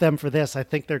satisfied with them for this, I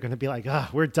think they're going to be like,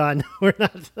 we're done. We're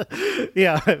not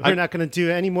going to do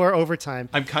any more overtime.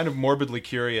 I'm kind of morbidly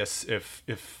curious if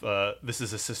this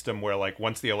is a system where, like,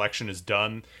 once the election is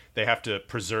done, they have to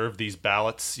preserve these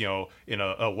ballots, in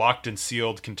a locked and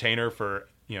sealed container for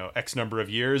X number of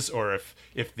years, or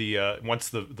if the once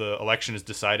the election is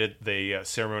decided, they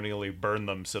ceremonially burn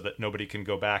them so that nobody can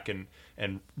go back and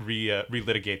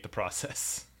relitigate the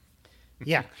process.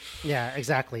 Yeah,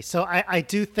 exactly. So I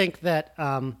do think that,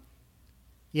 I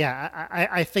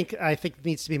think it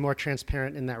needs to be more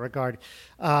transparent in that regard,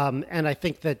 and I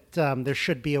think that there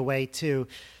should be a way to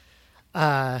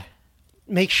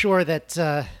make sure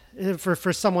that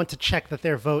for someone to check that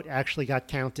their vote actually got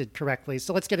counted correctly.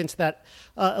 So let's get into that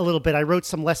a little bit. I wrote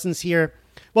some lessons here.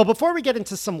 Well, before we get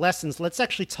into some lessons, let's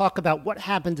actually talk about what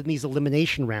happened in these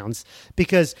elimination rounds,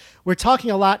 because we're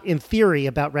talking a lot in theory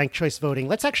about ranked choice voting.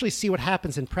 Let's actually see what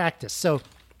happens in practice. So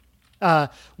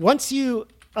once you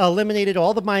eliminated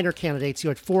all the minor candidates, you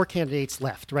had 4 candidates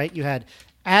left, right? You had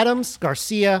Adams,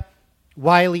 Garcia,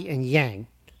 Wiley, and Yang.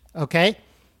 Okay?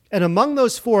 And among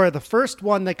those 4, the first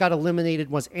one that got eliminated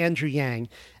was Andrew Yang.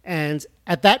 And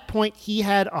at that point, he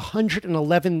had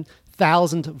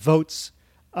 111,000 votes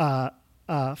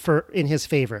in his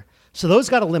favor. So those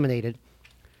got eliminated.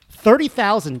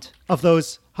 30,000 of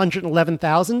those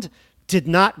 111,000 did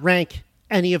not rank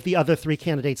any of the other 3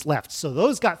 candidates left. So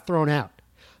those got thrown out.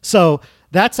 So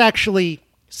that's actually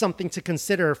something to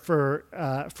consider for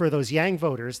those Yang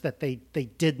voters, that they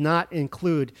did not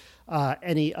include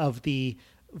any of the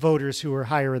voters who were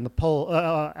higher in the poll,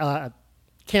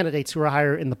 candidates who were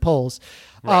higher in the polls.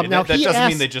 Right. Now that doesn't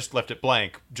mean they just left it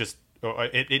blank.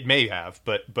 It may have,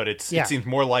 but it seems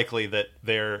more likely that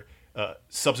their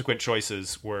subsequent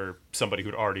choices were somebody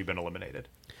who'd already been eliminated.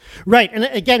 Right. And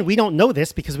again, we don't know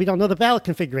this because we don't know the ballot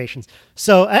configurations.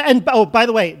 So, by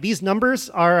the way, these numbers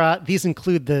are, these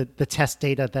include the test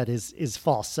data that is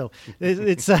false. So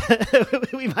it's,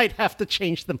 we might have to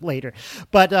change them later.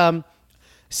 But,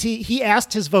 see, he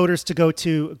asked his voters to go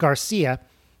to Garcia.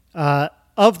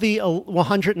 Of the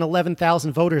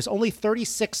 111,000 voters, only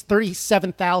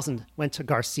 37,000 went to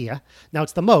Garcia. Now,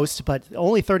 it's the most, but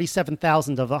only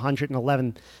 37,000 of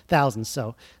 111,000,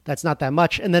 so that's not that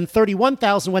much. And then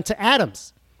 31,000 went to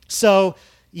Adams. So,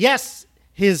 yes,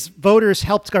 his voters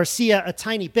helped Garcia a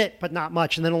tiny bit, but not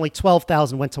much. And then only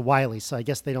 12,000 went to Wiley, so I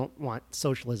guess they don't want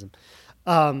socialism.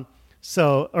 Or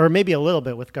maybe a little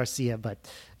bit with Garcia, but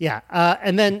yeah.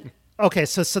 And then... Okay,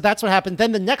 so that's what happened.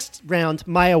 Then the next round,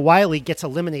 Maya Wiley gets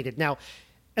eliminated. Now,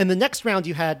 in the next round,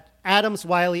 you had Adams,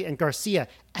 Wiley, and Garcia.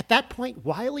 At that point,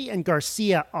 Wiley and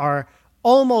Garcia are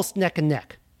almost neck and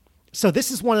neck. So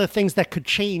this is one of the things that could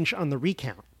change on the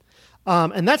recount.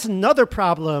 And that's another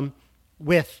problem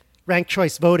with ranked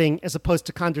choice voting as opposed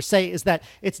to Condorcet, is that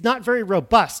it's not very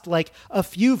robust. Like, a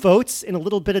few votes in a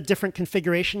little bit of different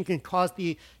configuration can cause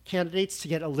the candidates to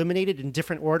get eliminated in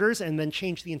different orders and then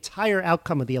change the entire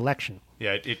outcome of the election.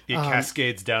 Yeah, it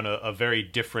cascades down a very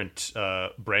different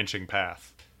branching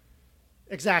path.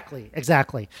 Exactly.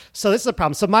 So this is a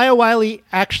problem. So Maya Wiley,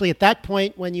 actually, at that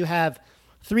point, when you have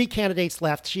 3 candidates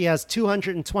left, she has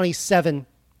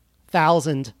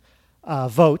 227,000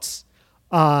 votes.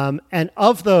 And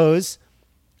of those,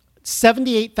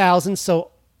 78,000,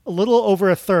 so a little over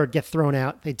a third, get thrown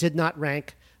out. They did not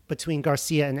rank between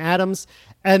Garcia and Adams.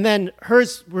 And then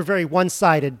hers were very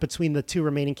one-sided between the 2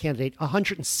 remaining candidates.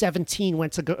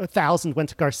 117,000 went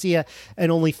to Garcia,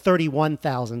 and only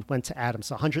 31,000 went to Adams.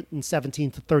 So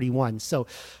 117 to 31. So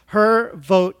her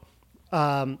vote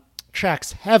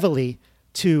tracks heavily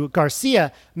to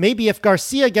Garcia. Maybe if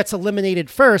Garcia gets eliminated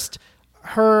first,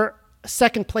 her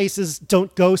second places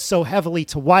don't go so heavily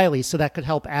to Wiley, so that could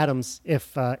help Adams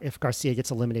if Garcia gets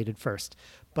eliminated first.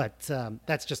 But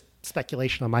that's just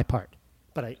speculation on my part.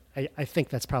 But I think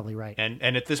that's probably right.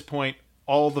 And at this point,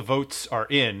 all the votes are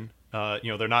in.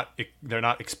 They're not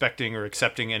expecting or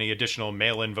accepting any additional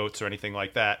mail-in votes or anything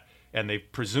like that. And they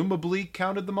presumably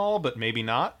counted them all, but maybe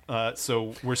not.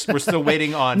 So we're still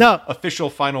waiting on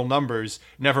official final numbers.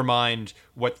 Never mind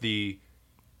what the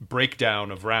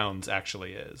breakdown of rounds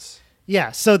actually is.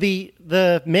 Yeah, so the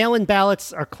mail-in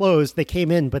ballots are closed. They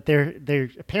came in, but they're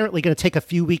apparently going to take a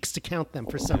few weeks to count them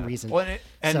for some reason. Well,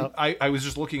 I was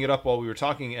just looking it up while we were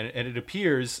talking, and it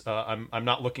appears I'm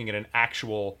not looking at an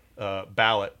actual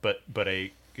ballot, but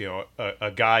a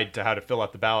guide to how to fill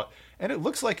out the ballot, and it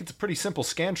looks like it's a pretty simple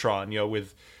Scantron.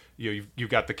 With you've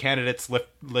got the candidates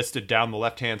listed down the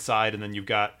left-hand side, and then you've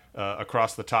got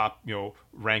across the top,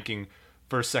 ranking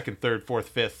first, second, third, fourth,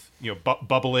 fifth,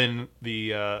 bubble in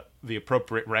the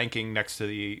appropriate ranking next to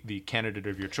the candidate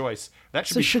of your choice. That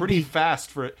should be pretty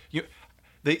fast for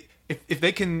if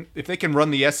they can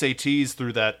run the SATs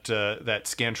through that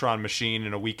Scantron machine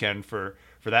in a weekend for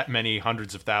that many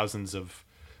hundreds of thousands of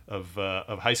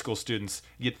high school students.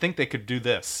 You'd think they could do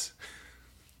this.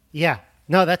 Yeah,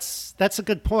 no, that's a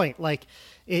good point. Like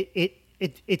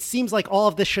it seems like all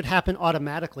of this should happen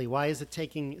automatically. Why is it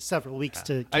taking several weeks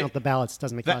to count the ballots?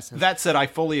 Doesn't make sense. That said, I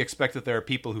fully expect that there are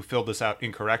people who filled this out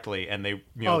incorrectly, and they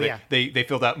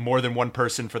filled out more than one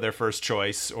person for their first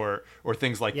choice, or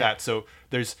things like that. So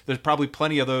there's probably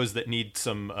plenty of those that need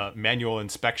some manual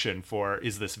inspection for,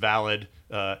 is this valid,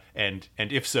 and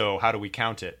if so, how do we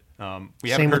count it? We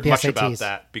haven't heard much about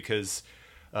that because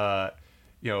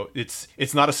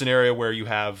it's not a scenario where you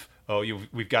have.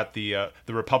 We've got the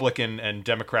Republican and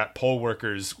Democrat poll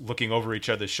workers looking over each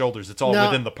other's shoulders. It's all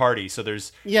within the party, so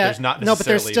there's not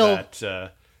necessarily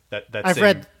that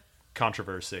same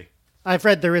controversy. I've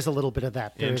read there is a little bit of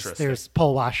that. There's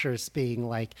poll washers being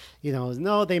like,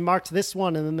 no, they marked this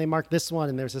one and then they marked this one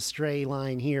and there's a stray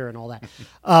line here and all that.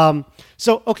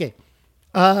 Okay.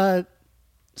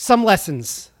 Some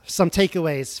lessons, some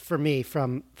takeaways for me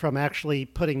from actually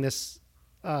putting this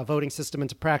voting system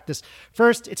into practice.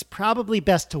 First, it's probably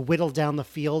best to whittle down the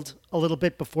field a little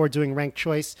bit before doing ranked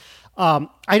choice.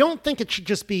 I don't think it should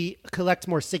just be collect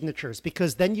more signatures,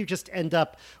 because then you just end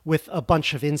up with a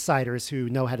bunch of insiders who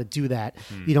know how to do that.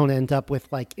 You don't end up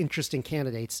with like interesting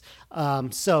candidates.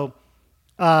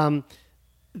 There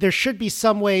should be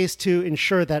some ways to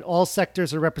ensure that all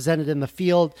sectors are represented in the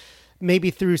field,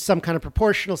 maybe through some kind of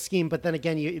proportional scheme. But then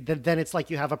again, then it's like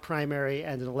you have a primary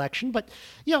and an election. But,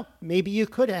 maybe you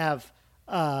could have,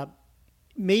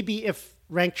 maybe if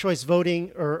ranked choice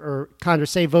voting or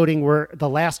Condorcet voting were the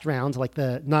last round, like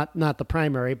not the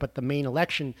primary, but the main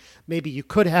election, maybe you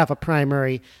could have a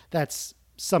primary that's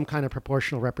some kind of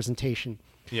proportional representation.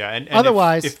 Yeah, and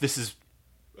otherwise, if this is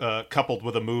coupled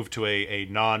with a move to a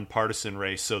non-partisan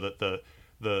race, so that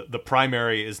the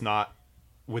primary is not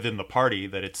within the party,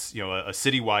 that it's a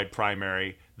citywide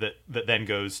primary that then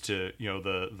goes to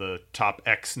the top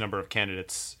X number of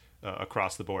candidates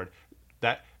across the board,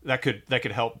 that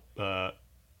could help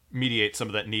mediate some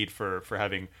of that need for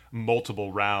having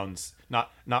multiple rounds,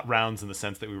 not rounds in the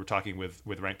sense that we were talking with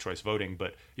ranked choice voting,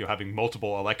 but having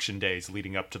multiple election days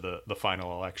leading up to the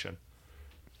final election.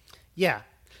 Yeah.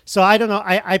 So I don't know.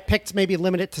 I picked maybe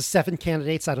limit it to 7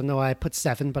 candidates. I don't know why I put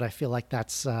 7, but I feel like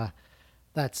that's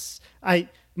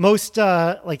most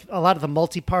like a lot of the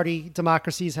multi-party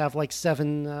democracies have like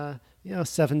 7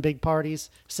 big parties,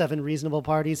 7 reasonable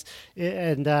parties,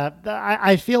 and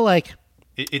I feel like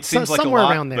it seems like a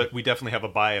lot, but we definitely have a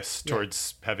bias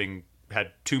towards having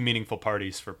had 2 meaningful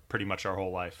parties for pretty much our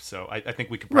whole life. So I think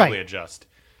we could probably adjust.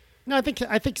 No,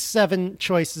 I think 7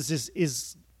 choices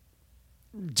is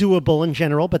doable in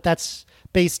general, but that's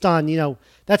based on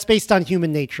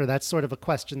human nature. That's sort of a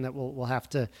question that we'll have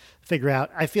to figure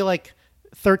out. I feel like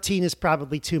 13 is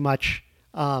probably too much,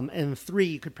 and 3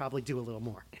 you could probably do a little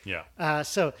more. Yeah.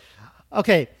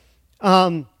 Okay.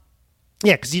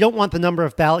 Because you don't want the number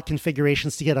of ballot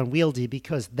configurations to get unwieldy,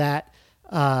 because that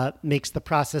makes the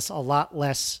process a lot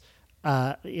less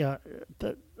auditable,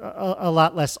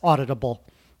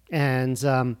 and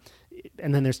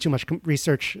then there's too much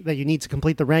research that you need to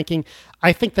complete the ranking.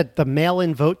 I think that the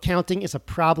mail-in vote counting is a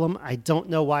problem. I don't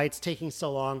know why it's taking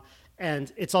so long,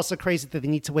 and it's also crazy that they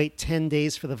need to wait 10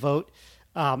 days for the vote,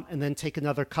 and then take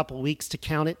another couple weeks to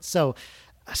count it. So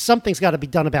something's got to be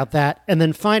done about that. And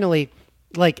then finally,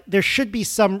 like, there should be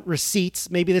some receipts.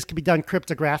 Maybe this could be done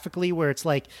cryptographically, where it's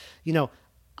like,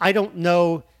 I don't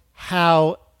know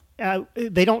how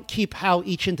they don't keep how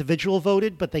each individual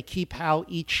voted, but they keep how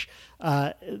each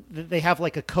they have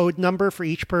like a code number for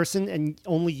each person, and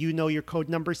only your code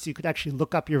number, so you could actually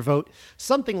look up your vote,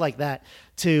 something like that,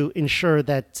 to ensure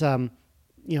that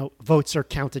votes are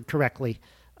counted correctly,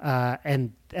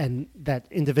 and that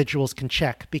individuals can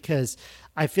check, because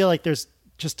I feel like there's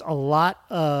just a lot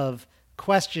of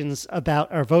questions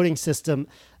about our voting system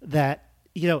that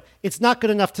it's not good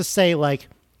enough to say like,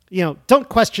 don't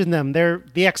question them, they're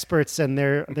the experts and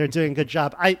they're doing a good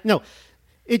job.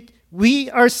 We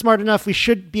are smart enough. We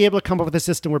should be able to come up with a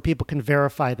system where people can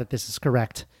verify that this is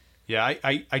correct. Yeah,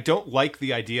 I don't like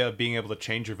the idea of being able to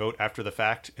change your vote after the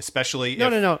fact, especially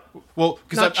No. Well,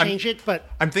 because change it, but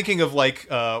I'm thinking of like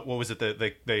what was it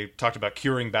that they talked about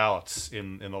curing ballots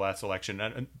in the last election,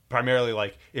 and primarily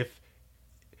like if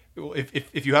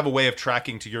you have a way of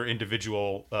tracking to your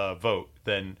individual vote,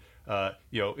 then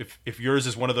if yours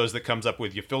is one of those that comes up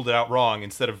with you filled it out wrong,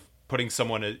 instead of putting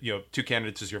someone 2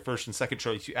 candidates as your first and second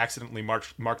choice, you accidentally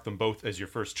mark them both as your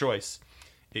first choice.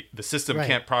 The system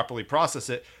can't properly process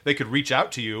it. They could reach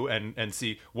out to you and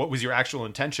see what was your actual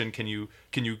intention. Can you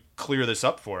clear this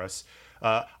up for us?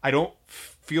 I don't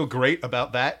feel great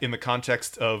about that in the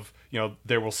context of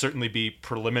there will certainly be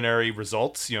preliminary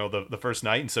results the first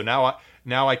night, and so now I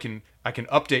can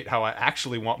update how I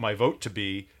actually want my vote to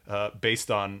be based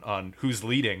on who's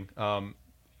leading.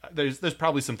 There's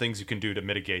probably some things you can do to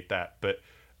mitigate that,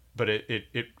 but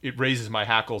it raises my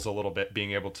hackles a little bit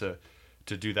being able to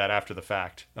do that after the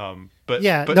fact. But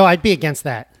I'd be against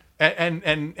that. And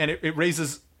it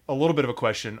raises a little bit of a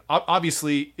question.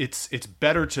 Obviously, it's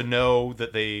better to know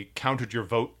that they counted your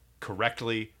vote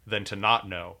correctly than to not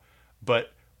know.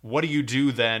 But what do you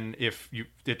do then if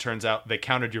it turns out they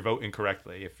counted your vote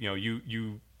incorrectly? If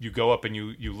you go up and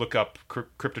you look up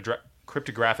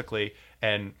cryptographically,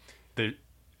 and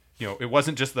it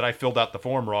wasn't just that I filled out the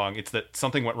form wrong, it's that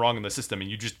something went wrong in the system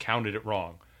and you just counted it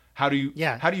wrong. how do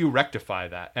you rectify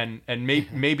that? And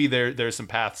maybe there's some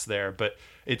paths there, but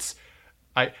it's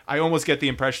I almost get the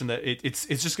impression that it's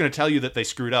just going to tell you that they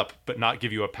screwed up, but not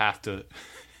give you a path to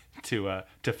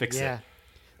fix it.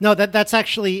 No, that's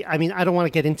actually, I mean, I don't want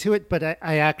to get into it, but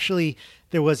I actually,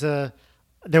 there was an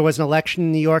election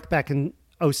in New York back in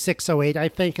 06, 08, I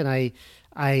think, and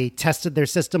I tested their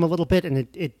system a little bit, and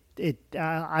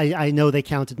I know they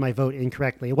counted my vote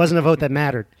incorrectly. It wasn't a vote that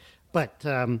mattered, but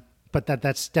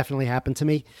that's definitely happened to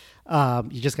me.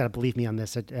 You just got to believe me on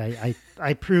this.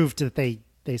 I proved that they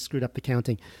screwed up the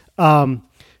counting.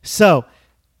 So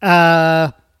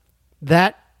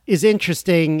that is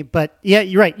interesting, but yeah,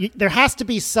 you're right. There has to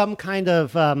be some kind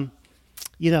of, there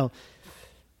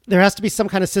has to be some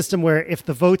kind of system where if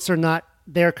the votes are not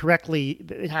there correctly,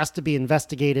 it has to be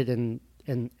investigated and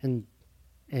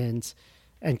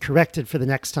corrected for the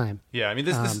next time. Yeah, I mean,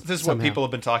 this is what people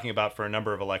have been talking about for a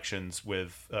number of elections,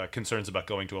 with concerns about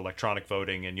going to electronic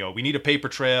voting, and we need a paper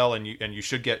trail, and you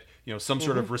should get some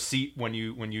sort of receipt when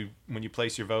you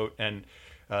place your vote, and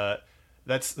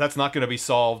that's not going to be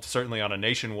solved, certainly on a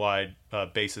nationwide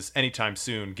basis anytime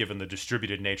soon, given the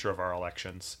distributed nature of our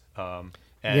elections. And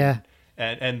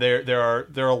there are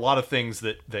a lot of things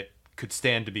that could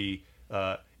stand to be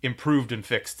improved and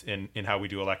fixed in how we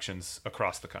do elections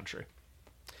across the country.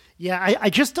 Yeah, I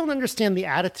just don't understand the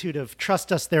attitude of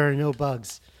trust us, there are no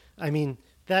bugs. I mean,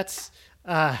 that's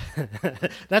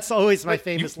always my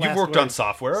famous last word. You worked on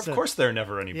software. Of course there are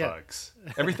never any bugs.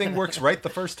 Everything works right the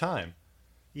first time.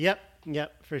 Yep,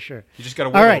 for sure. You just got to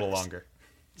wait a little longer.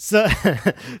 So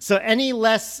it's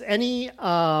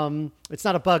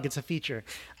not a bug, it's a feature.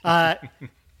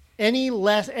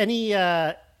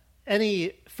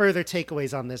 Any further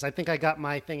takeaways on this? I think I got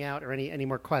my thing out, or any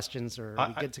more questions, or are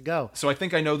we good to go? So I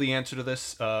think I know the answer to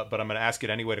this, but I'm going to ask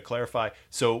it anyway to clarify.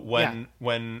 So I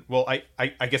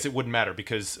guess it wouldn't matter,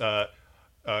 because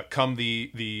come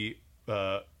the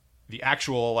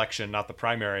actual election, not the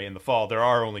primary, in the fall, there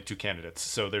are only two candidates.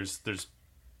 So there's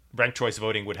ranked choice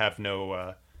voting would have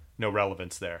no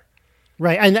relevance there.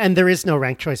 Right, and there is no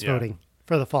ranked choice voting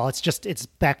for the fall. It's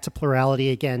back to plurality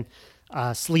again.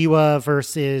 Sliwa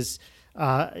versus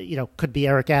could be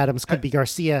Eric Adams, could be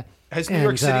Garcia. Has New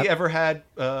York City ever had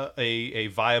a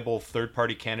viable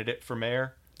third-party candidate for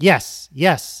mayor? Yes.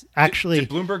 Actually, did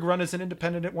Bloomberg run as an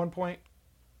independent at one point?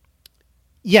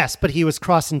 Yes, but he was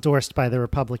cross-endorsed by the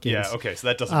Republicans. Yeah, okay, so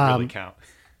that doesn't really count.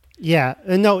 Yeah,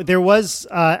 no, there was,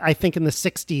 I think in the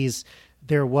 60s,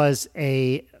 there was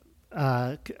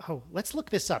let's look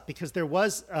this up, because there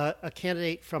was a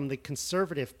candidate from the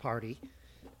Conservative Party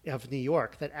of New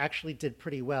York that actually did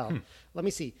pretty well. Let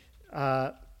me see.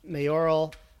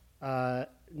 Mayoral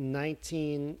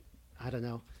 19, I don't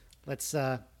know. Let's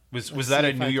was that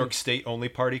a New York State only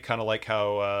party, kind of like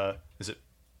how is it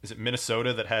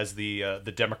Minnesota that has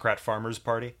the Democrat Farmers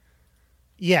Party?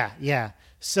 Yeah.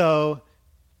 So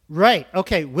right.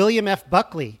 Okay, William F.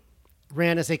 Buckley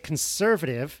ran as a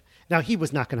conservative. Now, he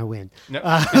was not going to win. No,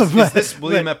 is this the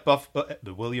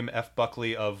William F.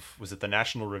 Buckley of, was it the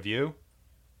National Review?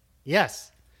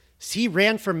 Yes. He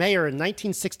ran for mayor in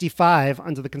 1965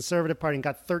 under the Conservative Party and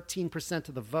got 13%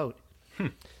 of the vote.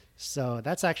 So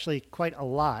that's actually quite a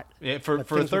lot. Yeah, for a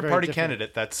third-party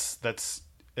candidate, that's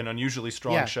an unusually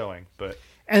strong showing. But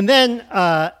and then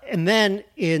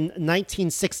in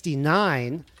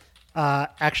 1969,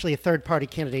 actually a third-party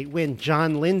candidate win,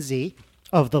 John Lindsay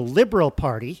of the Liberal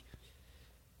Party,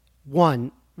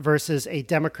 won versus a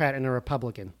Democrat and a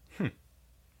Republican.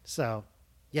 So.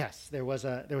 Yes, there was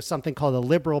something called the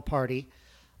Liberal Party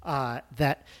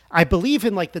that I believe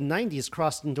in like the 90s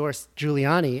cross-endorsed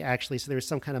Giuliani, actually. So there was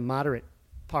some kind of moderate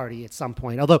party at some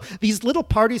point. Although these little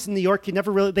parties in New York,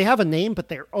 they have a name, but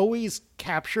they're always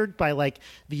captured by like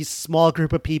these small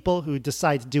group of people who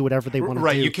decide to do whatever they want to do.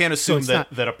 Right, you can't assume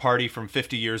that a party from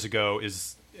 50 years ago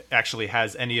actually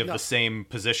has any of the same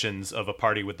positions of a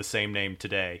party with the same name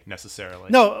today necessarily.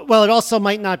 No, well, it also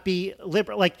might not be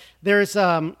liberal. Like there's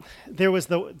always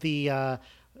the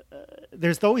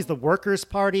Workers'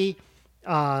 Party,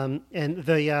 and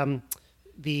the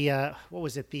what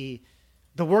was it, the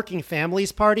Working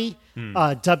Families Party,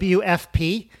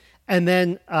 WFP, and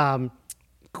then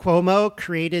Cuomo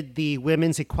created the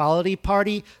Women's Equality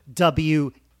Party,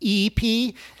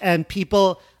 WEP, and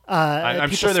people.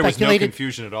 I'm sure there was no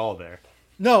confusion at all there.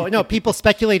 No, people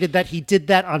speculated that he did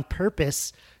that on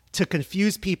purpose to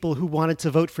confuse people who wanted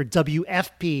to vote for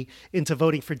WFP into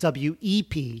voting for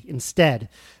WEP instead.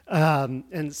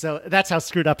 And so that's how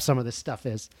screwed up some of this stuff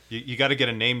is. You got to get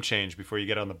a name change before you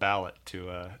get on the ballot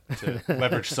to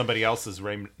leverage somebody else's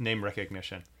name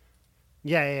recognition.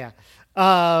 Yeah.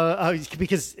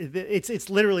 Because it's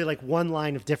literally like one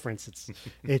line of difference.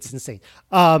 It's insane.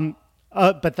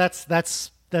 But that's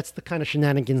the kind of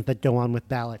shenanigans that go on with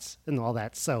ballots and all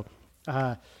that. So,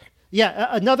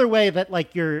 another way that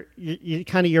like your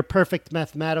kind of your perfect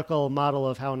mathematical model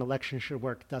of how an election should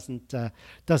work doesn't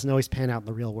always pan out in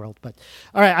the real world. But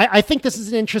all right, I think this is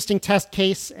an interesting test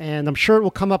case, and I'm sure it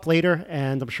will come up later,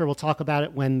 and I'm sure we'll talk about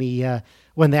it when the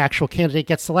actual candidate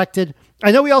gets selected.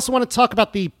 I know we also want to talk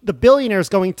about the billionaires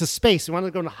going to space. We want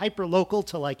to go to hyperlocal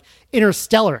to like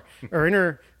interstellar or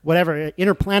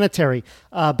interplanetary,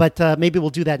 but maybe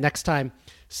we'll do that next time.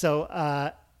 So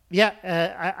I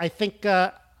think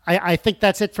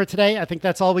that's it for today. I think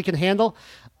that's all we can handle.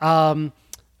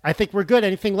 I think we're good.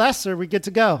 Anything less, or are we good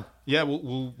to go? Yeah,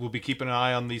 we'll be keeping an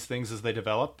eye on these things as they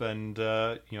develop, and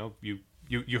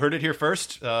you heard it here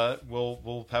first.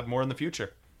 We'll have more in the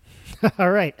future.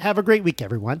 All right. Have a great week,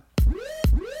 everyone.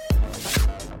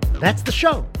 That's the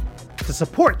show. To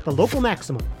support the Local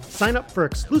Maximum, sign up for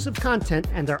exclusive content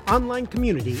and our online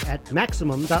community at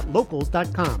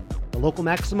maximum.locals.com. The Local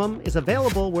Maximum is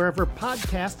available wherever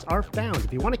podcasts are found.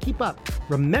 If you want to keep up,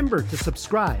 remember to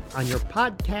subscribe on your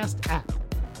podcast app.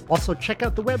 Also, check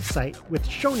out the website with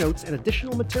show notes and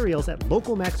additional materials at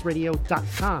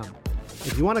localmaxradio.com.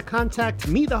 If you want to contact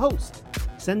me, the host,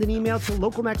 send an email to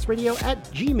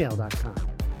localmaxradio@gmail.com.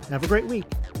 Have a great week.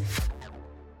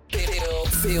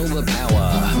 Feel the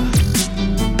power.